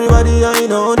her. Everybody I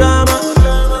know drama.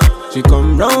 She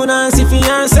come round and see for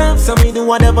herself. So me do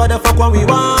whatever the fuck what we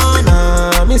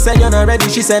wanna. Me say you're not ready,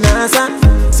 she say nah son.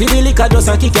 See the liquor just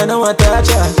a kick, you know what touch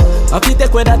her. I can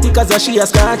take with that cause she a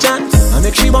scratch her. I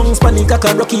make she bounce panic, I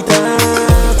can rock it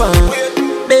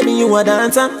up. Baby you a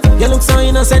dancer. You look so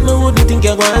innocent, me wouldn't think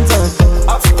you want her.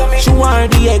 She wore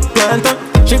the eggplant.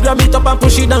 She grab it up and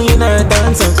push it down in her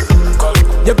dancer.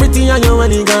 You're pretty and you're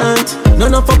elegant.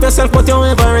 None of up yourself but you're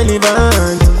ever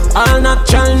relevant. All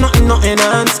natural, nothing no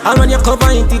enhance. All when you cover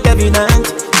it, it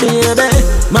evident. Baby,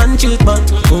 man cheat but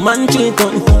woman cheat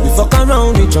on. We fuck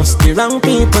around, we trust the wrong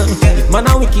people. If man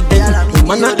a wicked then,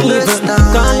 woman a evil.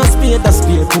 Call a spade,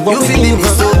 prove up with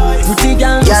evil. Pretty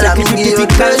girl, you say pretty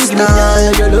kind. Give me all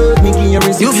your love, me give you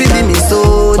reciprocal. You feel me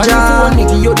soldier. But if you want me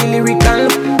give you the lyrical.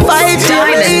 Fight you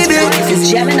baby. This is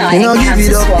Gemini you know give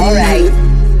it up easy.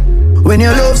 When you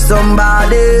love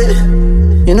somebody,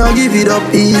 you know give it up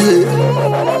easy.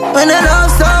 When you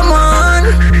love someone,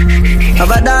 have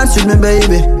a dance with me,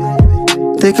 baby.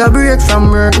 Take a break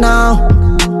from work now.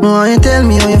 No, you tell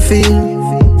me how you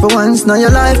feel. For once, now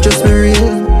your life just be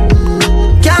real.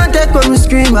 Can't take when we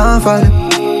scream and fall.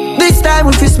 This time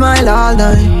if you smile all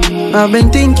night. I've been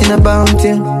thinking about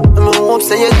you. I hope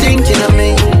so you're thinking of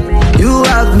me. You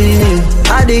have me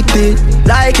addicted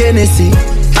like Hennessy.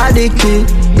 Addicted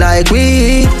like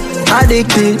weed.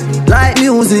 Addicted like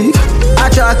music.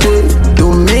 Attracted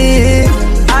to me.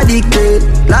 Addicted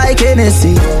like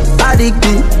Hennessy.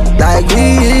 Addicted like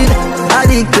weed.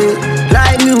 Addicted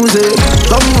like music.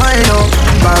 Come wind up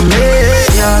for me,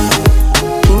 yeah.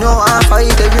 You know I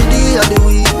fight every day of the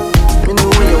week. You know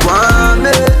you want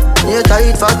me. You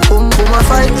tight fat pum pum I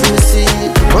fight for the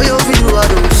seat. Oh you feel what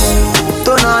do?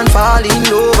 Turn on fall in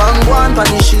love and go on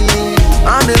punish it.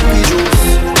 I'm the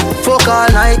juice. Fuck all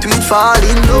night with fall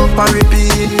in love and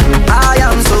repeat. I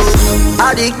am so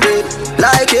addicted,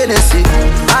 like Hennessy.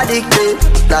 Addicted,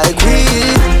 like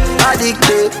weed.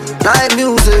 Addicted, like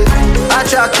music.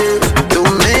 Attracted to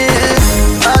me.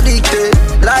 Addicted,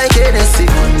 like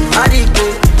Hennessy.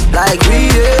 Addicted, like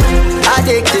weed.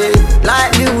 Addicted,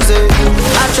 like music.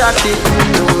 Attracted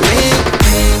to me.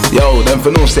 Yo, them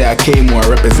for no say I came more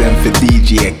represent for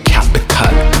DJ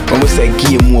Kapital. When we say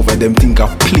game over, them think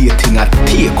of play thing a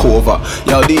take over.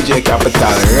 Yo, DJ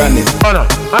Kapital, run it. Bono,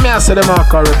 I'm here to say them all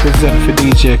can represent for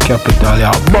DJ Kapital.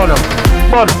 Yo, Bono.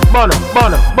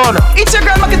 It's your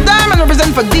girl Market Diamond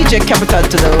represent for DJ Kapital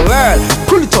to the world.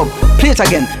 Pull it up, play it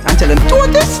again, and tell them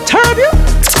don't disturb you.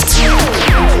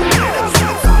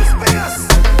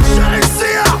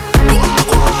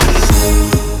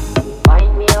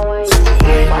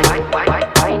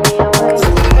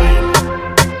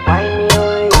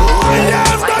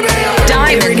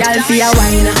 Every girl feel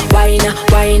wine,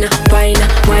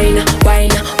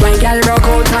 girl rock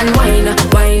out and wine.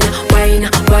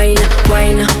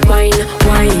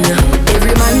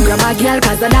 Every man grab a girl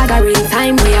 'cause the dagger in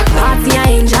time. We a party and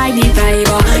enjoy the vibe.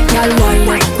 Girl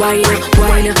wine.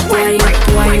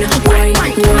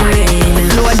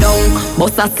 Slow down,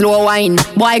 bust a slow wine.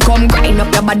 Boy come grind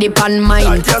up your body pan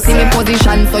mine. See me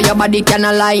position so your body can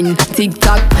align. Tick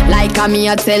tock like a me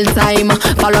a tell time.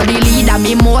 Follow the lead of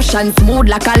me motion, smooth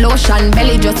like a lotion.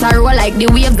 Belly just a roll like the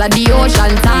waves of the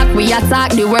ocean. Talk we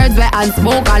attack the words we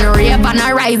unspoken. Rave and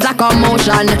a rise a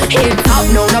commotion. Hit top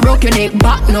now, no broke your neck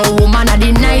back no. Woman of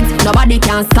the night, nobody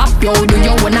can stop you. Do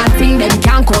you wanna think them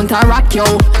can counteract you?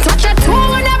 Touch your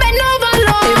toe when I bend over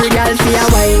low. Every girl feel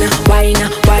wine.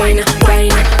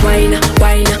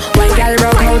 Girl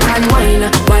rock out and wine.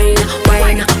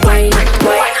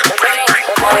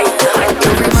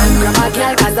 Every man grab a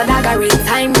girl 'cause the dagger in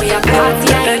time. We a party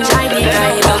and enjoy the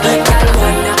vibe. Girl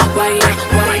wine.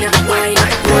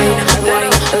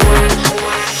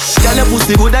 Girl, your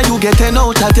pussy good and you get 10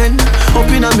 out of 10. Up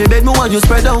in me bed, me want you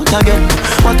spread out again.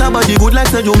 What about the good like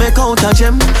say you make out a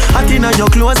gem? Hot in your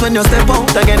clothes when you step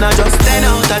out again. I just 10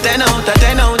 out of 10 out of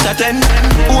 10 out of 10.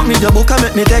 Put me the book and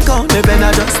make me take out me pen.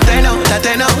 I just 10 out of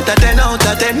 10 out of 10 out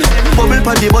of 10. Bubble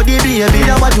pa the body, baby,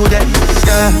 I want you then.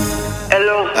 Yeah.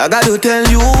 Hello. I got to tell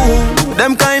you,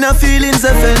 them kind of feelings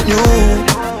I felt new.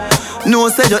 No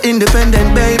say you're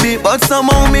independent, baby, but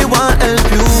somehow me want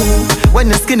help you. When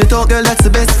the skinny talk, girl, that's the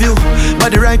best view.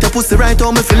 Body right, a pussy right,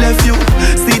 how me feel left you.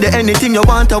 See the anything you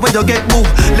want, or when you get boo.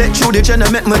 Let you the channel,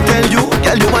 make me tell you,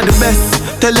 girl, you want the best.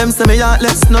 Tell them say me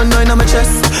heartless, no in my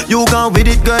chest. You gone with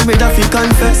it, girl, me that fi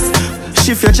confess.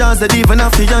 Shift your jaws, that even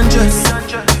have to undress.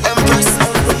 Empress.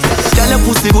 Girl, your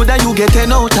pussy good and you get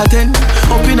 10 out of 10.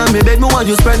 Up in me bed, me want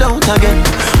you spread out again.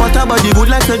 What about the good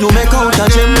like say you make out a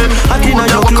gem? Hot in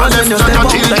your clothes when you step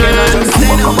out again.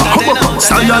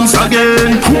 Science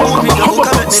again.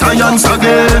 Science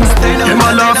again. Him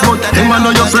a laugh but him a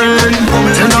know your friend.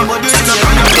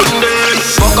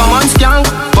 Pokemon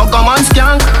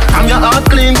skank. I'm your heart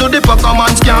clean to the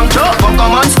Pokemon skank.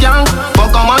 Pokemon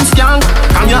skank.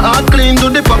 I'm your heart clean to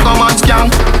the Pokemon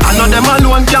skank. I know them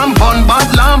alone can burn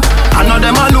bad lamp. I know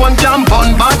them alone can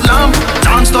burn bad lamp.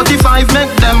 Chance 35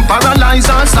 make them paralyze.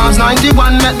 And Psalms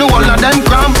 91 make the whole of them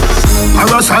cramp.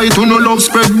 Parasite who no love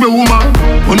spread rumor.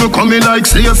 Who no come in like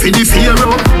slave for the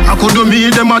pharaoh. I could do me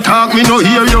them attack me no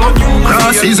hear you.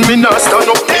 Crosses me not stand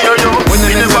up near you.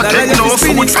 Me never take no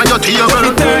food for your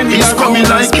table. It's coming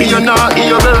like you not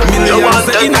evil. You want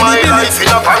to take my life in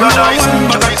a paradise.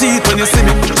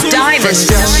 Diamond.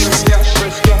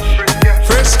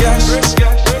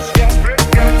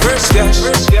 Fresh cash.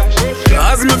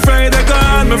 Cause my Friday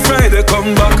gone, my Friday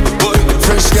come back. Boy,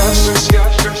 fresh cash.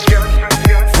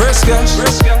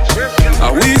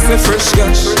 I we say fresh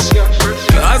cash.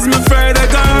 Cause my Friday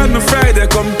gone, my Friday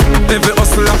come. Every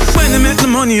hustler, when they make the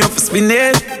money off, spin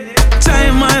it.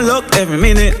 Time my luck every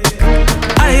minute.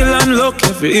 Island luck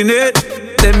every minute.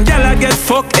 Them gyal get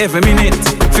fucked every minute.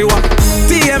 Fi what?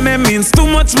 TMM means too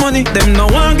much money. Them no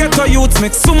one get a youth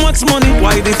make so much money.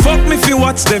 Why they fuck me fi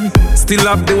watch them? Still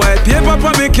have the white paper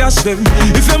for me cash them.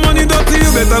 If your money dirty,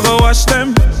 you better go wash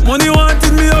them. Money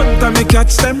wanted me out and me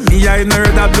catch them. Me I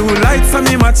nerd the blue lights and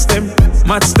me match them.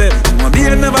 My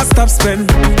beer never stop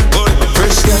spend.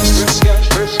 Fresh cash.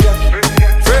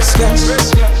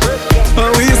 Oh,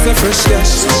 we say fresh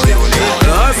cash.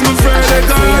 As my Friday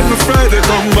gone, my Friday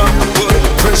come back.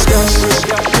 Fresh cash.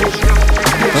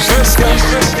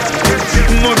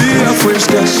 No be a fresh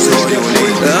cash.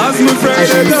 As my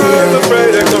Friday gone, my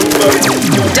Friday come back.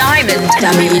 Diamond.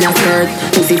 Got me in a skirt,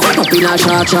 pussy fuck up in a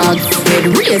short. Head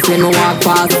race when me walk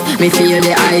past. Me feel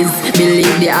the eyes,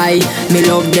 believe the eye. Me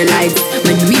love the lights,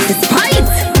 me do it for spite.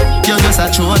 You just a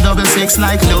true double six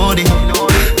like loading.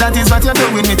 That is what you're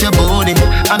doing with your body.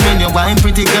 And when you wine,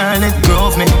 pretty girl, it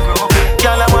grove me.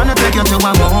 Girl, I wanna take you to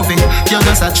a movie. You're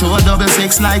just a true double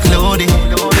six like loading.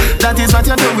 That is what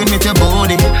you're doing with your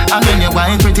body. And when you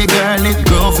wine, pretty girl, it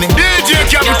grove me. DJ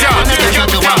Kapital, DJ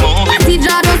Kapital.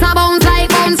 Teacher does a bounce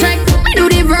like bounce wreck. I do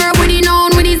the verb with the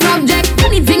noun with the subject.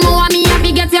 Anything more me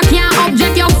happy get you can't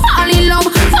object. You fall in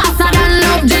love faster than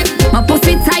object. My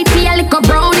pussy tight feel like a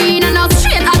brownie. And a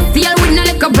straight as steel with no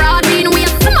like a broad bean. We a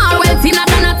small well thinner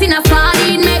than a tin a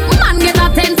sardine. Make man get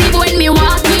attentive when me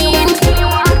walk in.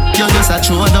 You're just a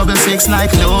true double six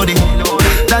like loading.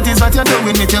 That is what you're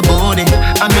doing with your body.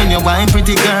 And when you wine,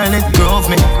 pretty girl, it grove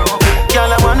me. Girl,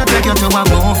 I wanna take you to a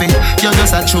movie. You're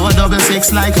just a true double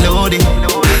six like loading.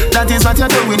 That is what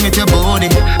you're doing with your body.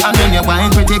 And when you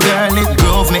wine, pretty girl, it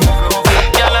grove me.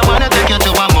 Girl, I wanna take you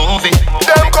to a movie.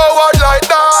 Them coward like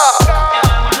that.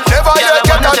 Never yet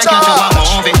get a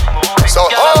charge. So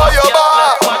hold your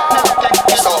back.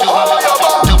 So hold your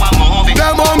back.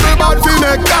 Them hungry bad fi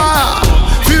make car,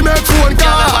 fi make phone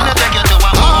car.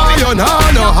 You no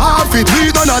half it,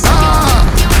 we don't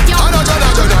attack.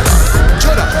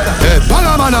 Hey,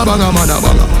 banga mana, banga mana,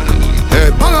 banga. Hey,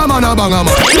 banga mana, banga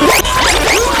mana.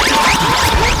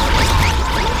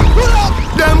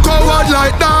 Them coward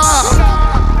like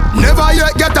that. Never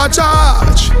yet get a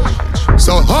charge.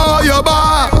 So hold your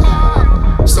back.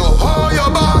 So hold your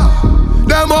back.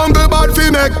 Them hungry bad fi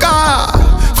make car,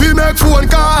 fi make phone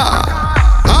car.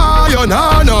 You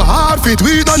no half it,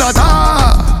 we don't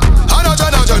attack.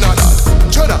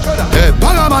 Hey,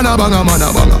 banga mana, banga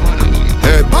mana, banga.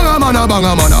 Hey, banga mana,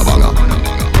 banga mana, banga.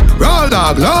 Roll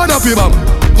dog, load up your bang.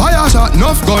 Fire shot,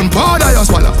 enough gun, powder you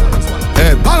swallow.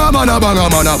 Hey, banga mana, banga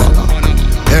mana, banga.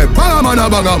 Hey, banga mana,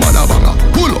 banga mana, banga.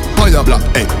 Pull up on your block,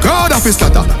 hey, crowd of his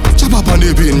scatter. Chop up on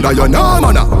the bean that you know,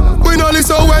 manna. We no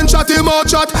listen when chat him out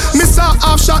chat. Miss a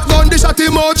half shot gun, the shot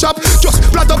him out chop. Just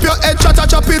flat up your head, chat,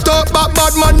 chop it up. Back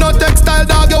bad man, no textile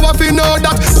dog, you have to know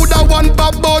that. Put a one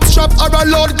pop boat shop or a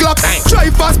load clock.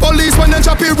 Drive past police when them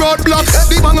chop it roadblock.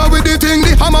 The banger with the thing,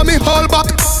 the hammer me hold back.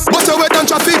 But you wait and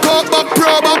traffic out back,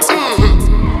 pro box.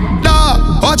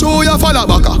 Watch who you follow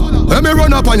back. When me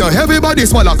run up on you, everybody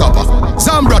swallow copper.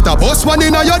 Zambrata, boss one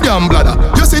in a your damn bladder.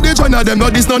 You see the joint of them, no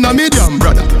this none a medium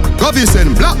brother. Coffee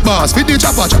send black bars, fit the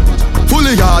chopper chop.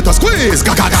 Fully hard to squeeze,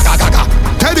 ga ga ga ga ga ga.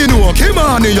 Teddy no, come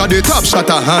on, you're the top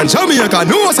shotter hand. Jamaica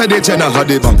no, say the Jenna had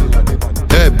the bang.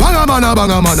 Hey, banga mana,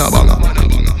 banga mana, banga.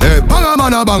 Hey, banga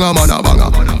mana, banga mana,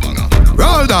 banga.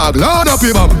 Roll dog, load up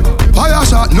your bum. Fire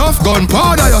shot, enough gun,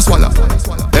 powder you swallow.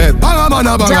 Hey, banga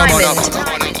mana, banga mana,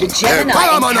 banga. The Gemini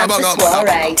in Kansas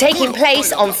Soiree, taking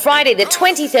place on Friday the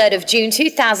 23rd of June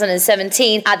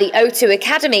 2017 at the O2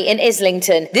 Academy in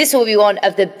Islington. This will be one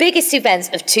of the biggest events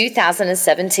of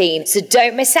 2017, so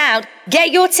don't miss out.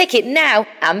 Get your ticket now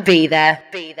and be there.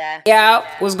 Be there. Yo,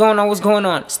 what's going on? What's going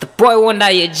on? It's the boy One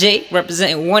Day J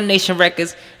representing One Nation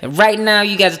Records, and right now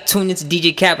you guys are tuned into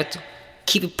DJ Kapital.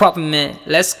 Keep it poppin', man.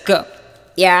 Let's go.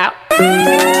 Yeah.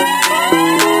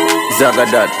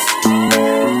 Zagadat.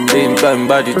 Same time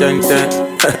body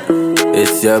 10-10.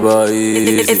 It's your boy.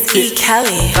 It's E.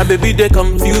 Kelly. My baby they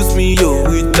confuse me yo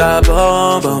with that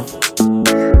bomb bomb.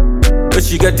 But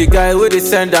she got the guy where they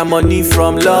send her money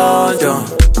from London.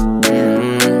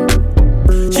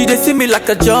 She they see me like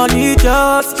a Johnny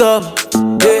just come.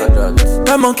 Yeah.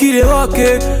 My monkey they walk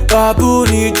it, baboon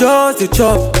he just the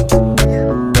chop.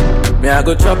 Me I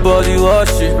go chop all the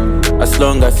washing, as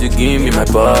long as you give me my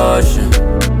passion.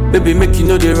 Baby make you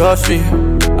know they rush me,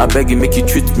 I beg you make you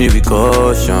treat me with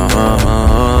caution.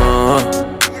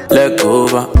 Leg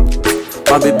over,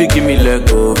 my baby give me leg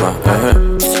over.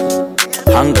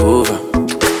 Hangover,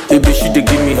 baby she dey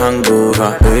give me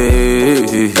hangover.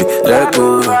 Hey, leg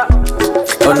over,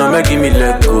 oh no make give me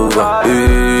leg over.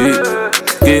 Hey,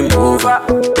 game over.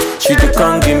 She dey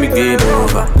can't give me game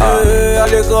over. Hey, I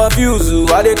dey confuse you,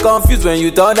 I dey confused when you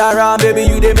turn around, baby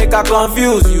you dey make her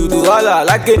confused. You do all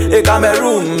like a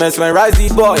Cameroon, mesmerize the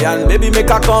boy and baby make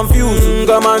her confused.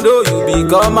 Commando, you be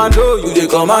commando, you dey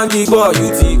command the boy, you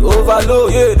the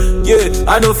overload.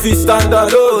 Yeah, I no fit stand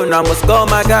alone, I must call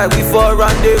my guy before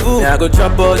rendezvous. Yeah, I go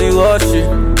chop all the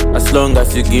washing, as long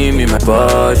as you give me my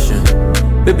passion.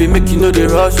 Baby make you know they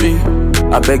rush me,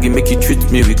 I beg you make you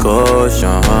treat me with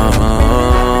caution.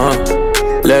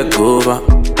 Leg over,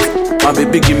 my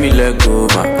baby give me leg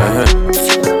over.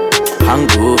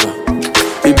 Hangover,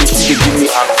 baby she give me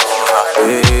hangover.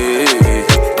 Hey,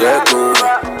 leg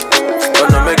over, oh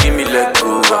no make give me leg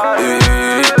over.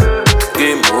 Hey,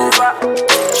 game over,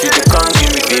 she can't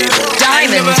give me game over. I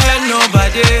never had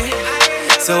nobody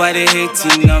so why they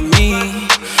hating on me?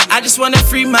 I just wanna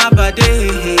free my body,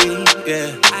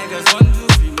 yeah. I just want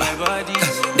to free my body.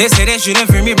 They say they shouldn't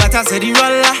free me, but I said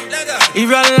Irolla,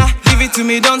 give it to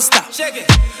me, don't stop.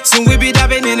 Soon we be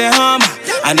dabbing in the Hummer.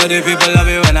 I know the people love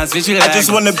it when I switch it like. I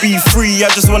just wanna be free, I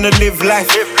just wanna live life.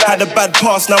 Had a bad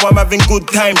past, now I'm having good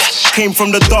times. Came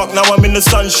from the dark, now I'm in the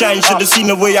sunshine. Should've seen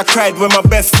the way I cried when my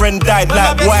best friend died.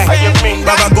 Like why?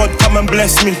 Brother God, come and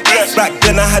bless me. Back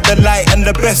then I had the light and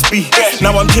the best be.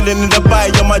 Now I'm chilling in the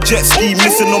bay on my jet ski.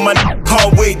 Missing on my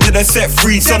can't wait till they set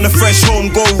free. On the fresh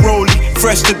home, go rolling,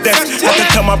 fresh to death. Had to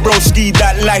tell my bro ski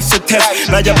that life's a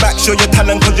test. Now you're back, show your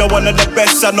talent cause you're one of the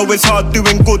best. I know it's hard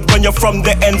doing good when you're from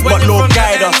the ends, but Lord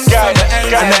guide us.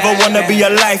 I never wanna be a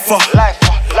lifer,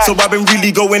 so I've been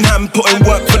really going ham, putting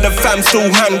work for the fam, still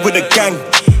hang with the gang.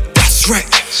 That's right.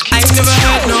 I ain't never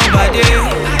hurt nobody,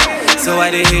 so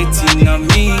why they hating on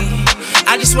me?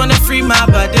 I just wanna free my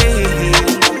body,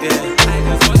 yeah.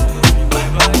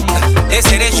 They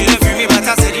say they shouldn't free me, but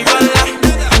I said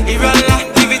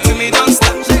Irolla, give it to me, don't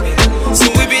stop.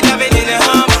 So we be dabbing in the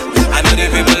Hummer. I know the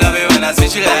people love it when I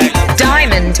switch it like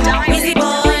Diamond. Easy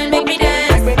boy, make me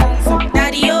dance.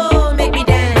 Daddy, oh, make me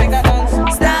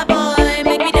dance. Star boy,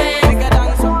 make me dance.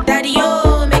 Daddy,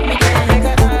 oh, make me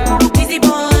dance. Easy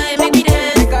boy, make me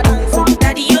dance.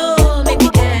 Daddy, oh, make me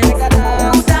dance.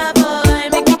 Star boy,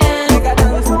 make me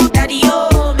dance. Daddy,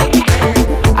 oh, make me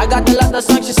dance. I got a lot of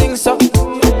songs she sings so.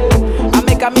 I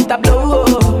make her meet a blow.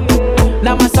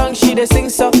 Now my song she dey sing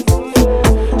so.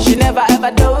 She never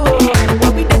ever do.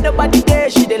 But we did nobody there.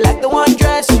 She dey like the one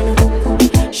dress, you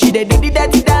know. She dey do the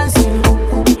dirty dance, you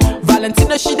know.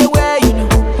 Valentino she dey wear, you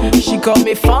know. She call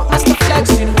me Funk Master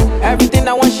Flex, you know. Everything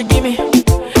I want she give me.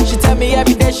 She tell me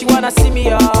every day she wanna see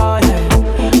me, oh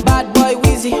yeah. Bad boy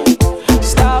Weezy,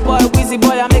 star boy Weezy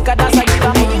boy I make her dance I give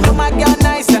her. And you know my girl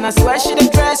nice and I swear she dey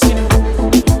dress, you know.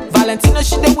 Valentino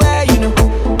she dey wear, you know.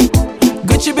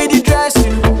 Gucci be the dress,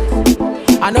 you know.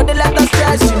 I know they let us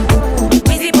stress, you know.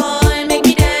 Easy boy, make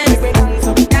me dance.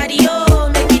 Daddy, oh,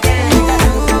 make me dance.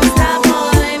 Star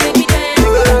boy, make me dance.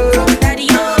 Daddy,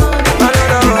 oh, make me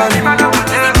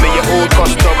dance. Me your old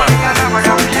customer.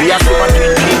 We are so much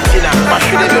in Tina. I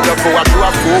should have done for what you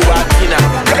are for. Tina.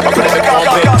 I'm gonna make all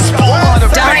bets.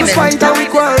 Diamond. Fight and we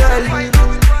quarrel.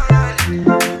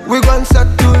 We gon'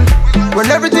 settle when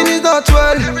everything is not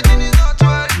well.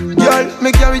 Girl, me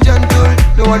carry gentle.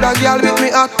 No other girl with me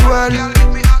act well.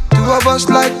 Two of us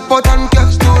like pot and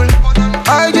castle.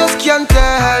 I just can't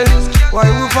tell why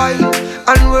we fight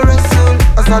and we wrestle.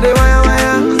 I saw the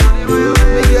wire.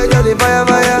 Me get the fire. I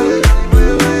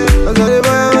saw the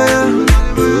wire.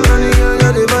 And you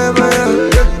get the fire.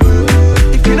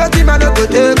 If you not team, I not go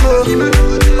take go.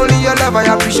 Only your love I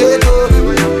appreciate go.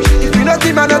 If you not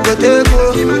team, I not go take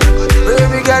go.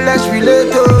 Baby girl, let's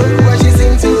relate to what she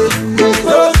sing to.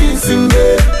 No kissing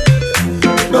me,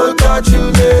 no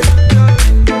touching me.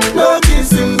 No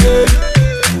kissing, babe,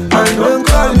 and don't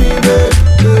call me, babe.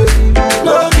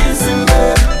 No kissing,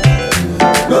 babe,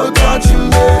 no touching,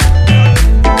 babe.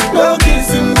 No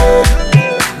kissing, babe,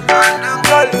 and don't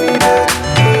call me, babe.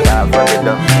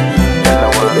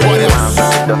 What else?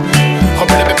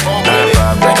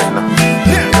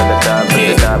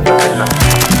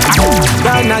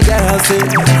 Ghana girl say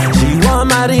she want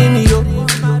marry me, yo.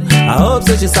 I hope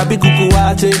so she sabi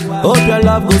kukuwache. Hope your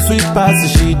love go sweet past the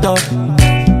sheet up.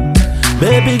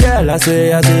 Baby girl, I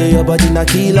say your body na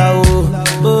killer, oh.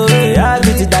 Oh, yeah, I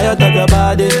beat the diet of your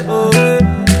body, oh,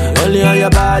 yeah. Only on your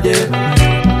body.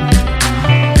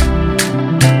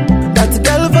 That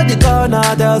girl for the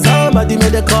corner, there's somebody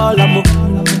made a call, I'm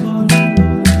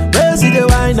see the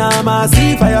wine, I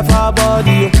see fire for her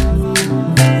body, oh.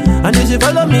 And if she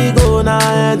follow me, go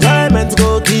now, enjoyment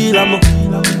go kill, I'm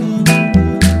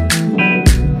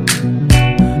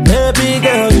baby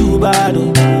girl, you bad,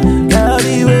 oh. Girl,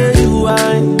 the way you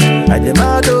whine, I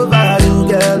demand over you,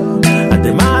 girl. I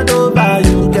demand over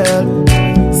you, girl.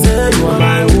 Say you are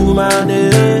my woman,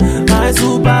 eh? My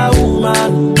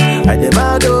superwoman. I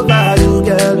demand over you,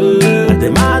 girl. I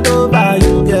demand over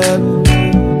you, girl.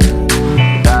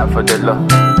 Die for the love,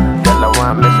 girl I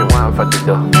want me, she want for the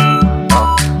dough.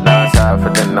 Oh, last side for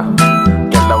the no,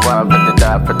 girl I want for the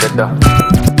die for the dough.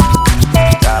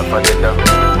 Die for the dough,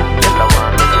 girl I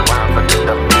want me, she want for the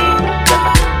dough.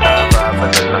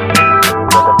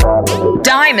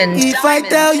 Diamond. If I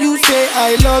tell you, say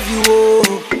I love you, oh.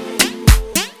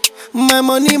 My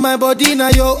money, my body, now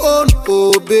your own,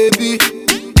 oh baby.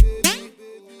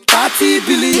 30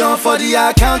 billion for the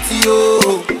account, yo.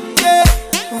 Yeah.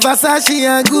 Versace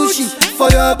and Gucci for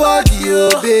your body,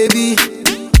 oh baby.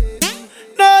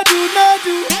 No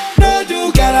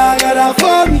do, gotta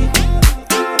for me.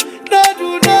 No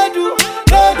do,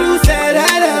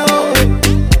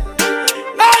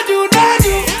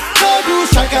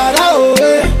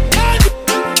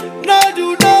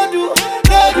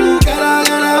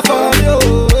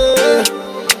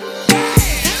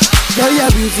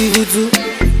 you're beautiful too.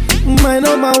 My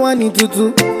number one in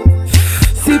tutu.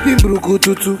 Sipping bruku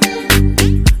tutu.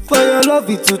 For your love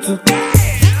it tutu.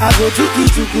 I go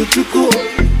chuku.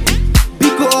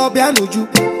 Biko obianuju.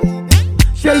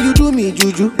 Sure you do me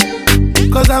juju.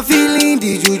 Cause I'm feeling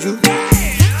the juju.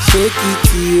 Shake it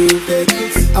to you, take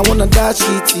it. I wanna dash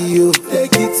it to you,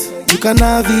 take it. You can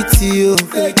have it to you,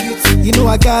 take it. You know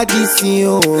I got this in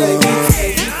you, take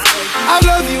it. I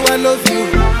love you.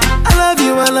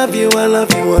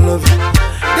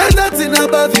 There's nothing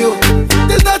above you.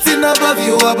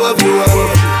 Above you.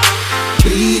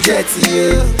 Bridget to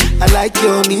you. I like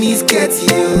your mini skirt to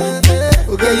you.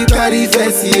 Okay, you carry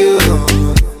fancy you.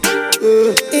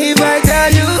 If I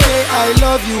tell you, say I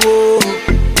love you, oh.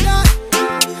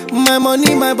 My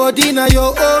money, my body, now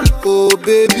your own, oh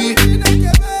baby.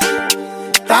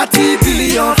 30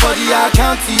 billion for the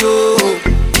account, yo.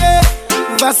 Yeah.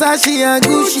 Versace and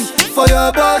Gucci for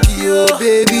your body, oh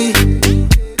baby.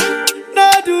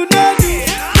 No do,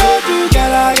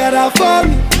 gotta for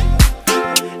me.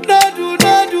 No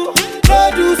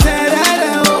do, say that,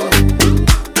 oh.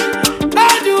 No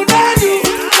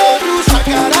do,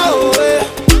 shakara, oh, eh.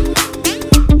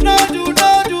 No do,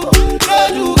 gotta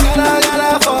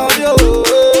for you,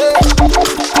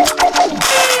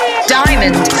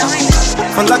 Diamond.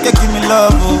 For like you give me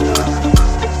love, oh.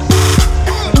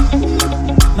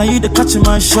 Now you the catch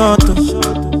my shot, oh.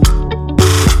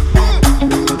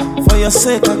 For your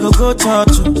sake, I go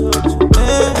church, oh.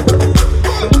 Hey.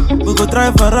 We go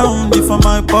drive around for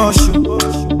my Porsche.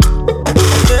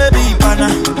 Baby, pana,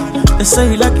 they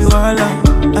say you like you all,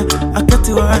 I get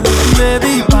you all.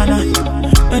 Baby, pana,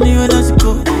 anywhere that you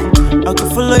go, I can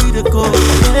follow you to go.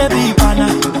 Baby, pana,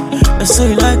 they say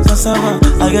you like cassava,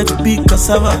 I get to big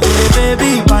cassava. Hey,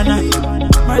 baby, pana,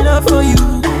 my love for you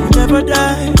will never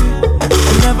die.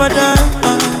 Never die.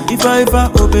 If I ever,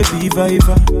 oh baby, if I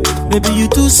ever. Baby, you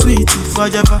too sweet, if I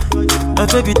ever. My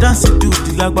baby dance it to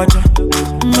the lagwaja.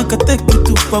 Make a take you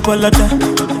to Babalada.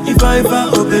 If I ever,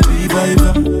 oh baby, if I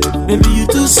ever. Baby, you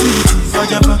too sweet, if I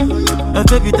ever. My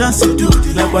baby dance it to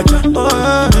the lagwaja.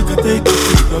 Oh, make a take you to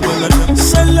Babalada.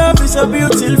 So love is a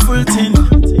beautiful thing.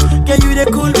 Can you they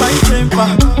cool my temper?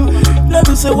 Love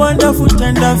is a wonderful,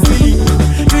 tender feeling.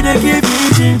 You they give me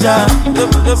ginger.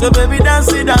 So baby,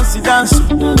 dance it.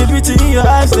 The beauty in your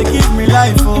eyes, they give me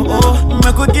life, oh.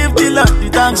 I could give the love the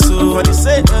thanks, oh. For the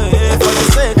sake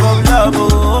of love,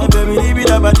 oh. Baby, leave it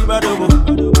up, and I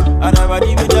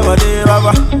leave it up,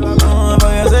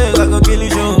 for your sake, I could kill you,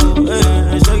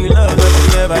 show you love that you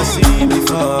never seen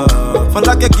before. For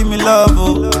like you give me love,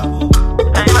 oh. And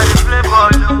you are the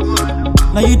playboy,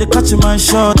 now you the catch my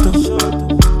shot, oh.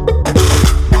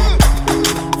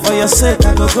 For your sake,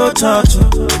 I go church, oh.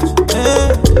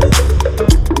 Hey.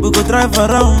 We go drive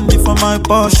around for my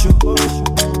Porsche.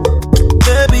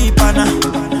 Baby, pana,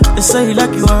 they say you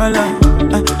like you all, I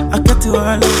get you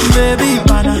all. Baby,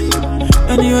 pana,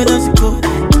 anywhere that you go,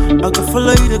 I can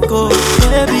follow you to go.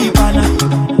 Baby, pana,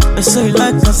 they say you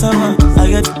like cassava, I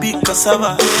get big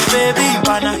cassava. Baby,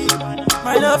 pana,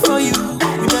 my love for you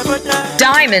will never die.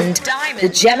 Diamond, the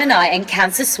Gemini and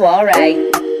Cancer soiree.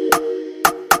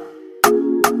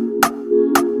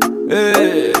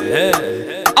 Hey.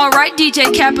 Alright,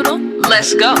 DJ Kapital,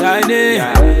 let's go. Why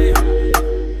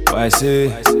say?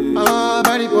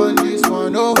 Body on this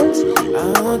one, oh.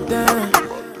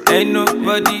 Ain't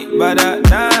nobody but that.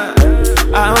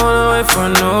 I don't wanna wait for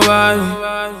nobody.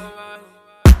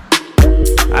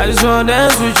 I just wanna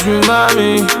dance with you,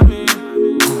 mommy.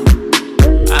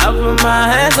 I put my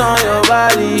hands on your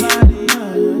body.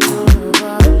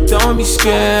 Don't be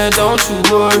scared, don't you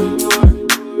worry.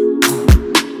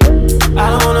 I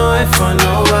don't wanna wait for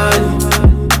nobody.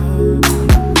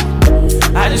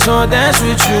 I just wanna dance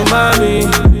with you, mommy.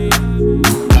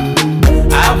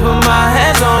 I put my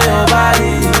hands on your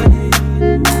body.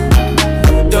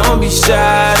 Don't be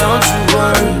shy, don't you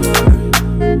worry.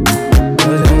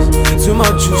 Too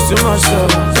much juice, too much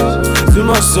sauce. Too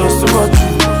much sauce, too much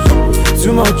juice.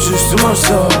 Too much juice, too much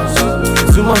sauce.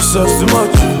 Too much sauce, too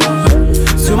much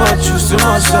juice. Too much juice, too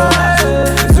much sauce.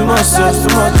 Too much sauce,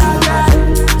 too much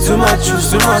juice. Too much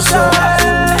juice, too much sauce.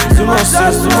 Too much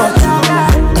sauce, too much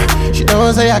juice. She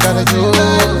don't say I gotta choose.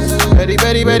 Very,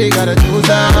 gotta choose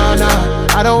now.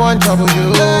 I don't want trouble,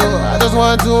 you. I just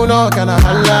want to know, can I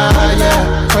holla,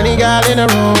 yeah. 20 gal in a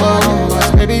room.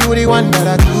 Baby, you the one that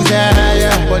I choose,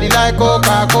 yeah. Body like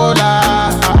Coca-Cola.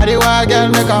 I the wild girl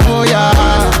make a hoe, yeah.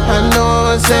 I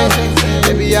know, say,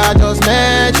 baby, I just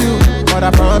met you. But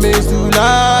I promise to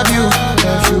love you.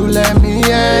 If you let me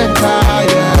enter,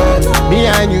 yeah. Me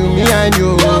and you.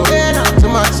 Too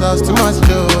much sauce, too much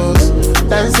juice.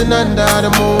 Dancing under the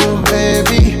moon,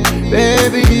 baby,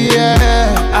 yeah.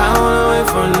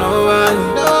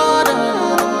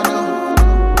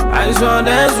 wanna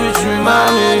dance with you,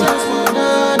 mommy.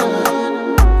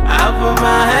 I put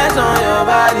my hands on your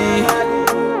body.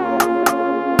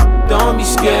 Don't be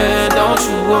scared, don't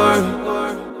you worry.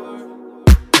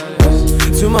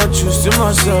 Too much juice, too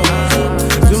much sauce.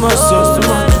 Too much sauce, too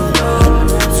much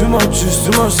juice. Too much juice,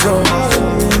 too much sauce.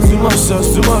 Too much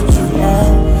sauce, too much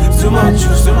juice. Too much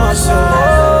juice, too much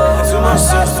sauce. Too much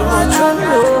sauce, too much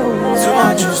juice. Too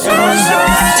much juice, too much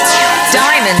sauce.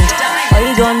 Diamond. Why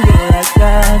you gon' do like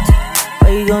that? Why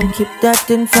you gon' keep that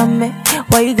thing from me?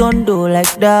 Why you gon' do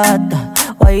like that?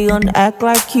 Why you gon' act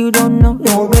like you don't know?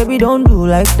 No, baby, don't do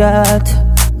like that.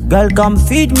 Girl, come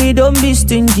feed me, don't be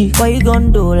stingy. Why you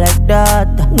gon' do like that?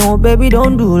 No, baby,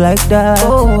 don't do like that.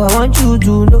 Oh, I want you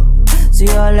to know. See,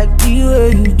 I like the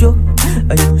way you do.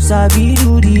 And you sabi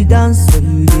do the dance. So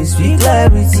you just speak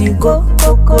like everything. Go,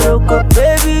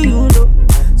 baby, you know.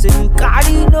 Say you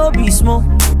carry no be small.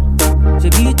 She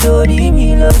be told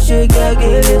me love, she get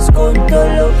this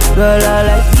control. Girl, I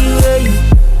like the way you.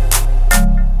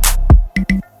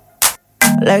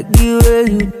 I like the way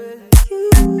you.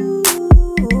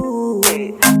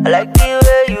 I like the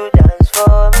way you dance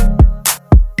for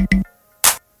me.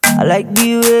 I like the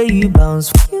way you bounce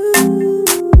for you.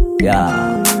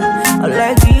 Yeah. I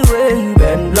like the way you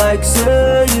bend like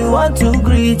say you want to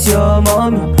greet your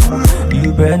mommy.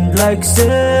 You bend like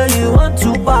say you want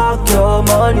to park your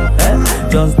money.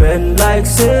 Just bend like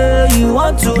say you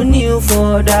want to kneel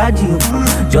for daddy.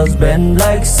 Just bend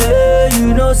like say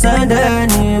you don't send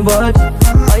anybody.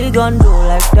 Why you gon' do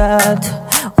like that?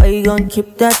 Why you gon'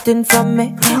 keep that thing from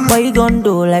me? Why you gon'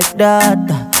 do like that?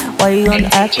 Why you gon'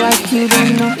 act like you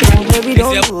don't know? Oh, baby,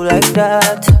 don't do like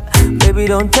that. Baby,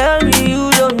 don't tell me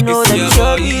you don't know that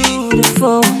you're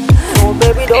beautiful. Oh,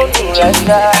 baby, don't do like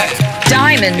that.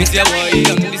 Diamond. It's your boy,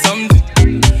 you do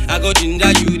something. I go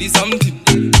ginger you the something.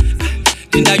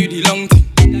 Ginger you the long thing.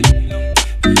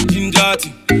 Ginger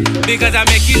thing. Because I'm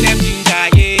making them ginger,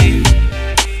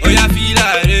 yeah. Oh, yeah, feel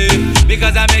it.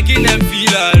 Because I'm making them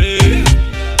feel it.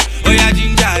 Oh, yeah,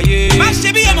 ginger, yeah. My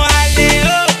baby, I'm a hale,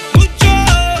 oh. Mucho.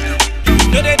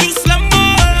 No, they do slumbo.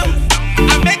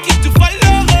 I make it to follow.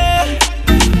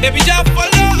 Baby, just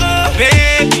follow.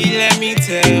 Baby, let me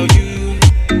tell you.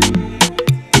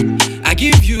 I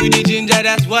give you the ginger,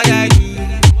 that's what I do.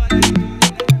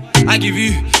 I give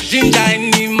you ginger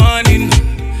in the morning,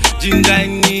 ginger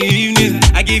in the evening.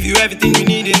 I give you everything you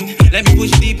need in. Let me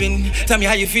push deep in. Tell me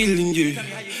how you feeling, you.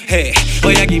 Hey, oh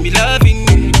yeah, give me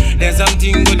loving. There's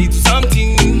something go lead to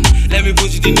something. Let me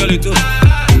push it in your little.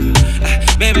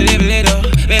 Baby, live a little,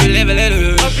 baby, live a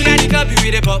little. Up in the club, you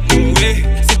with a pop away.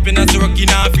 Sipping on the rocky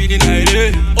now, feeling like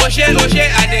it. Oh shit,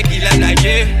 I take it like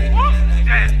it.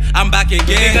 I'm back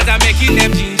again because I'm making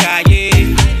them ginger,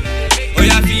 yeah. Oh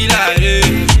yeah, feel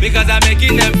it because I'm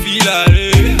making them feel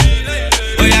it.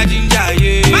 Oh yeah, ginger,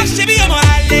 yeah. My baby, I'm a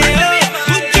hale.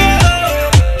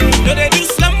 No, they do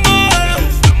slumbo.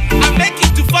 I make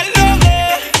it to follow.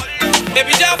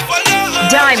 Baby, just follow.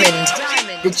 Diamond.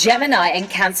 The Gemini and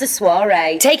Cancer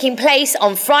Soiree, taking place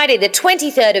on Friday the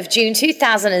 23rd of June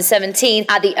 2017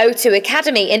 at the O2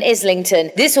 Academy in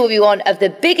Islington. This will be one of the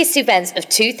biggest events of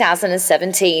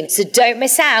 2017, so don't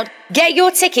miss out. Get your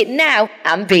ticket now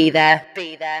and be there.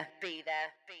 Be there. Be there.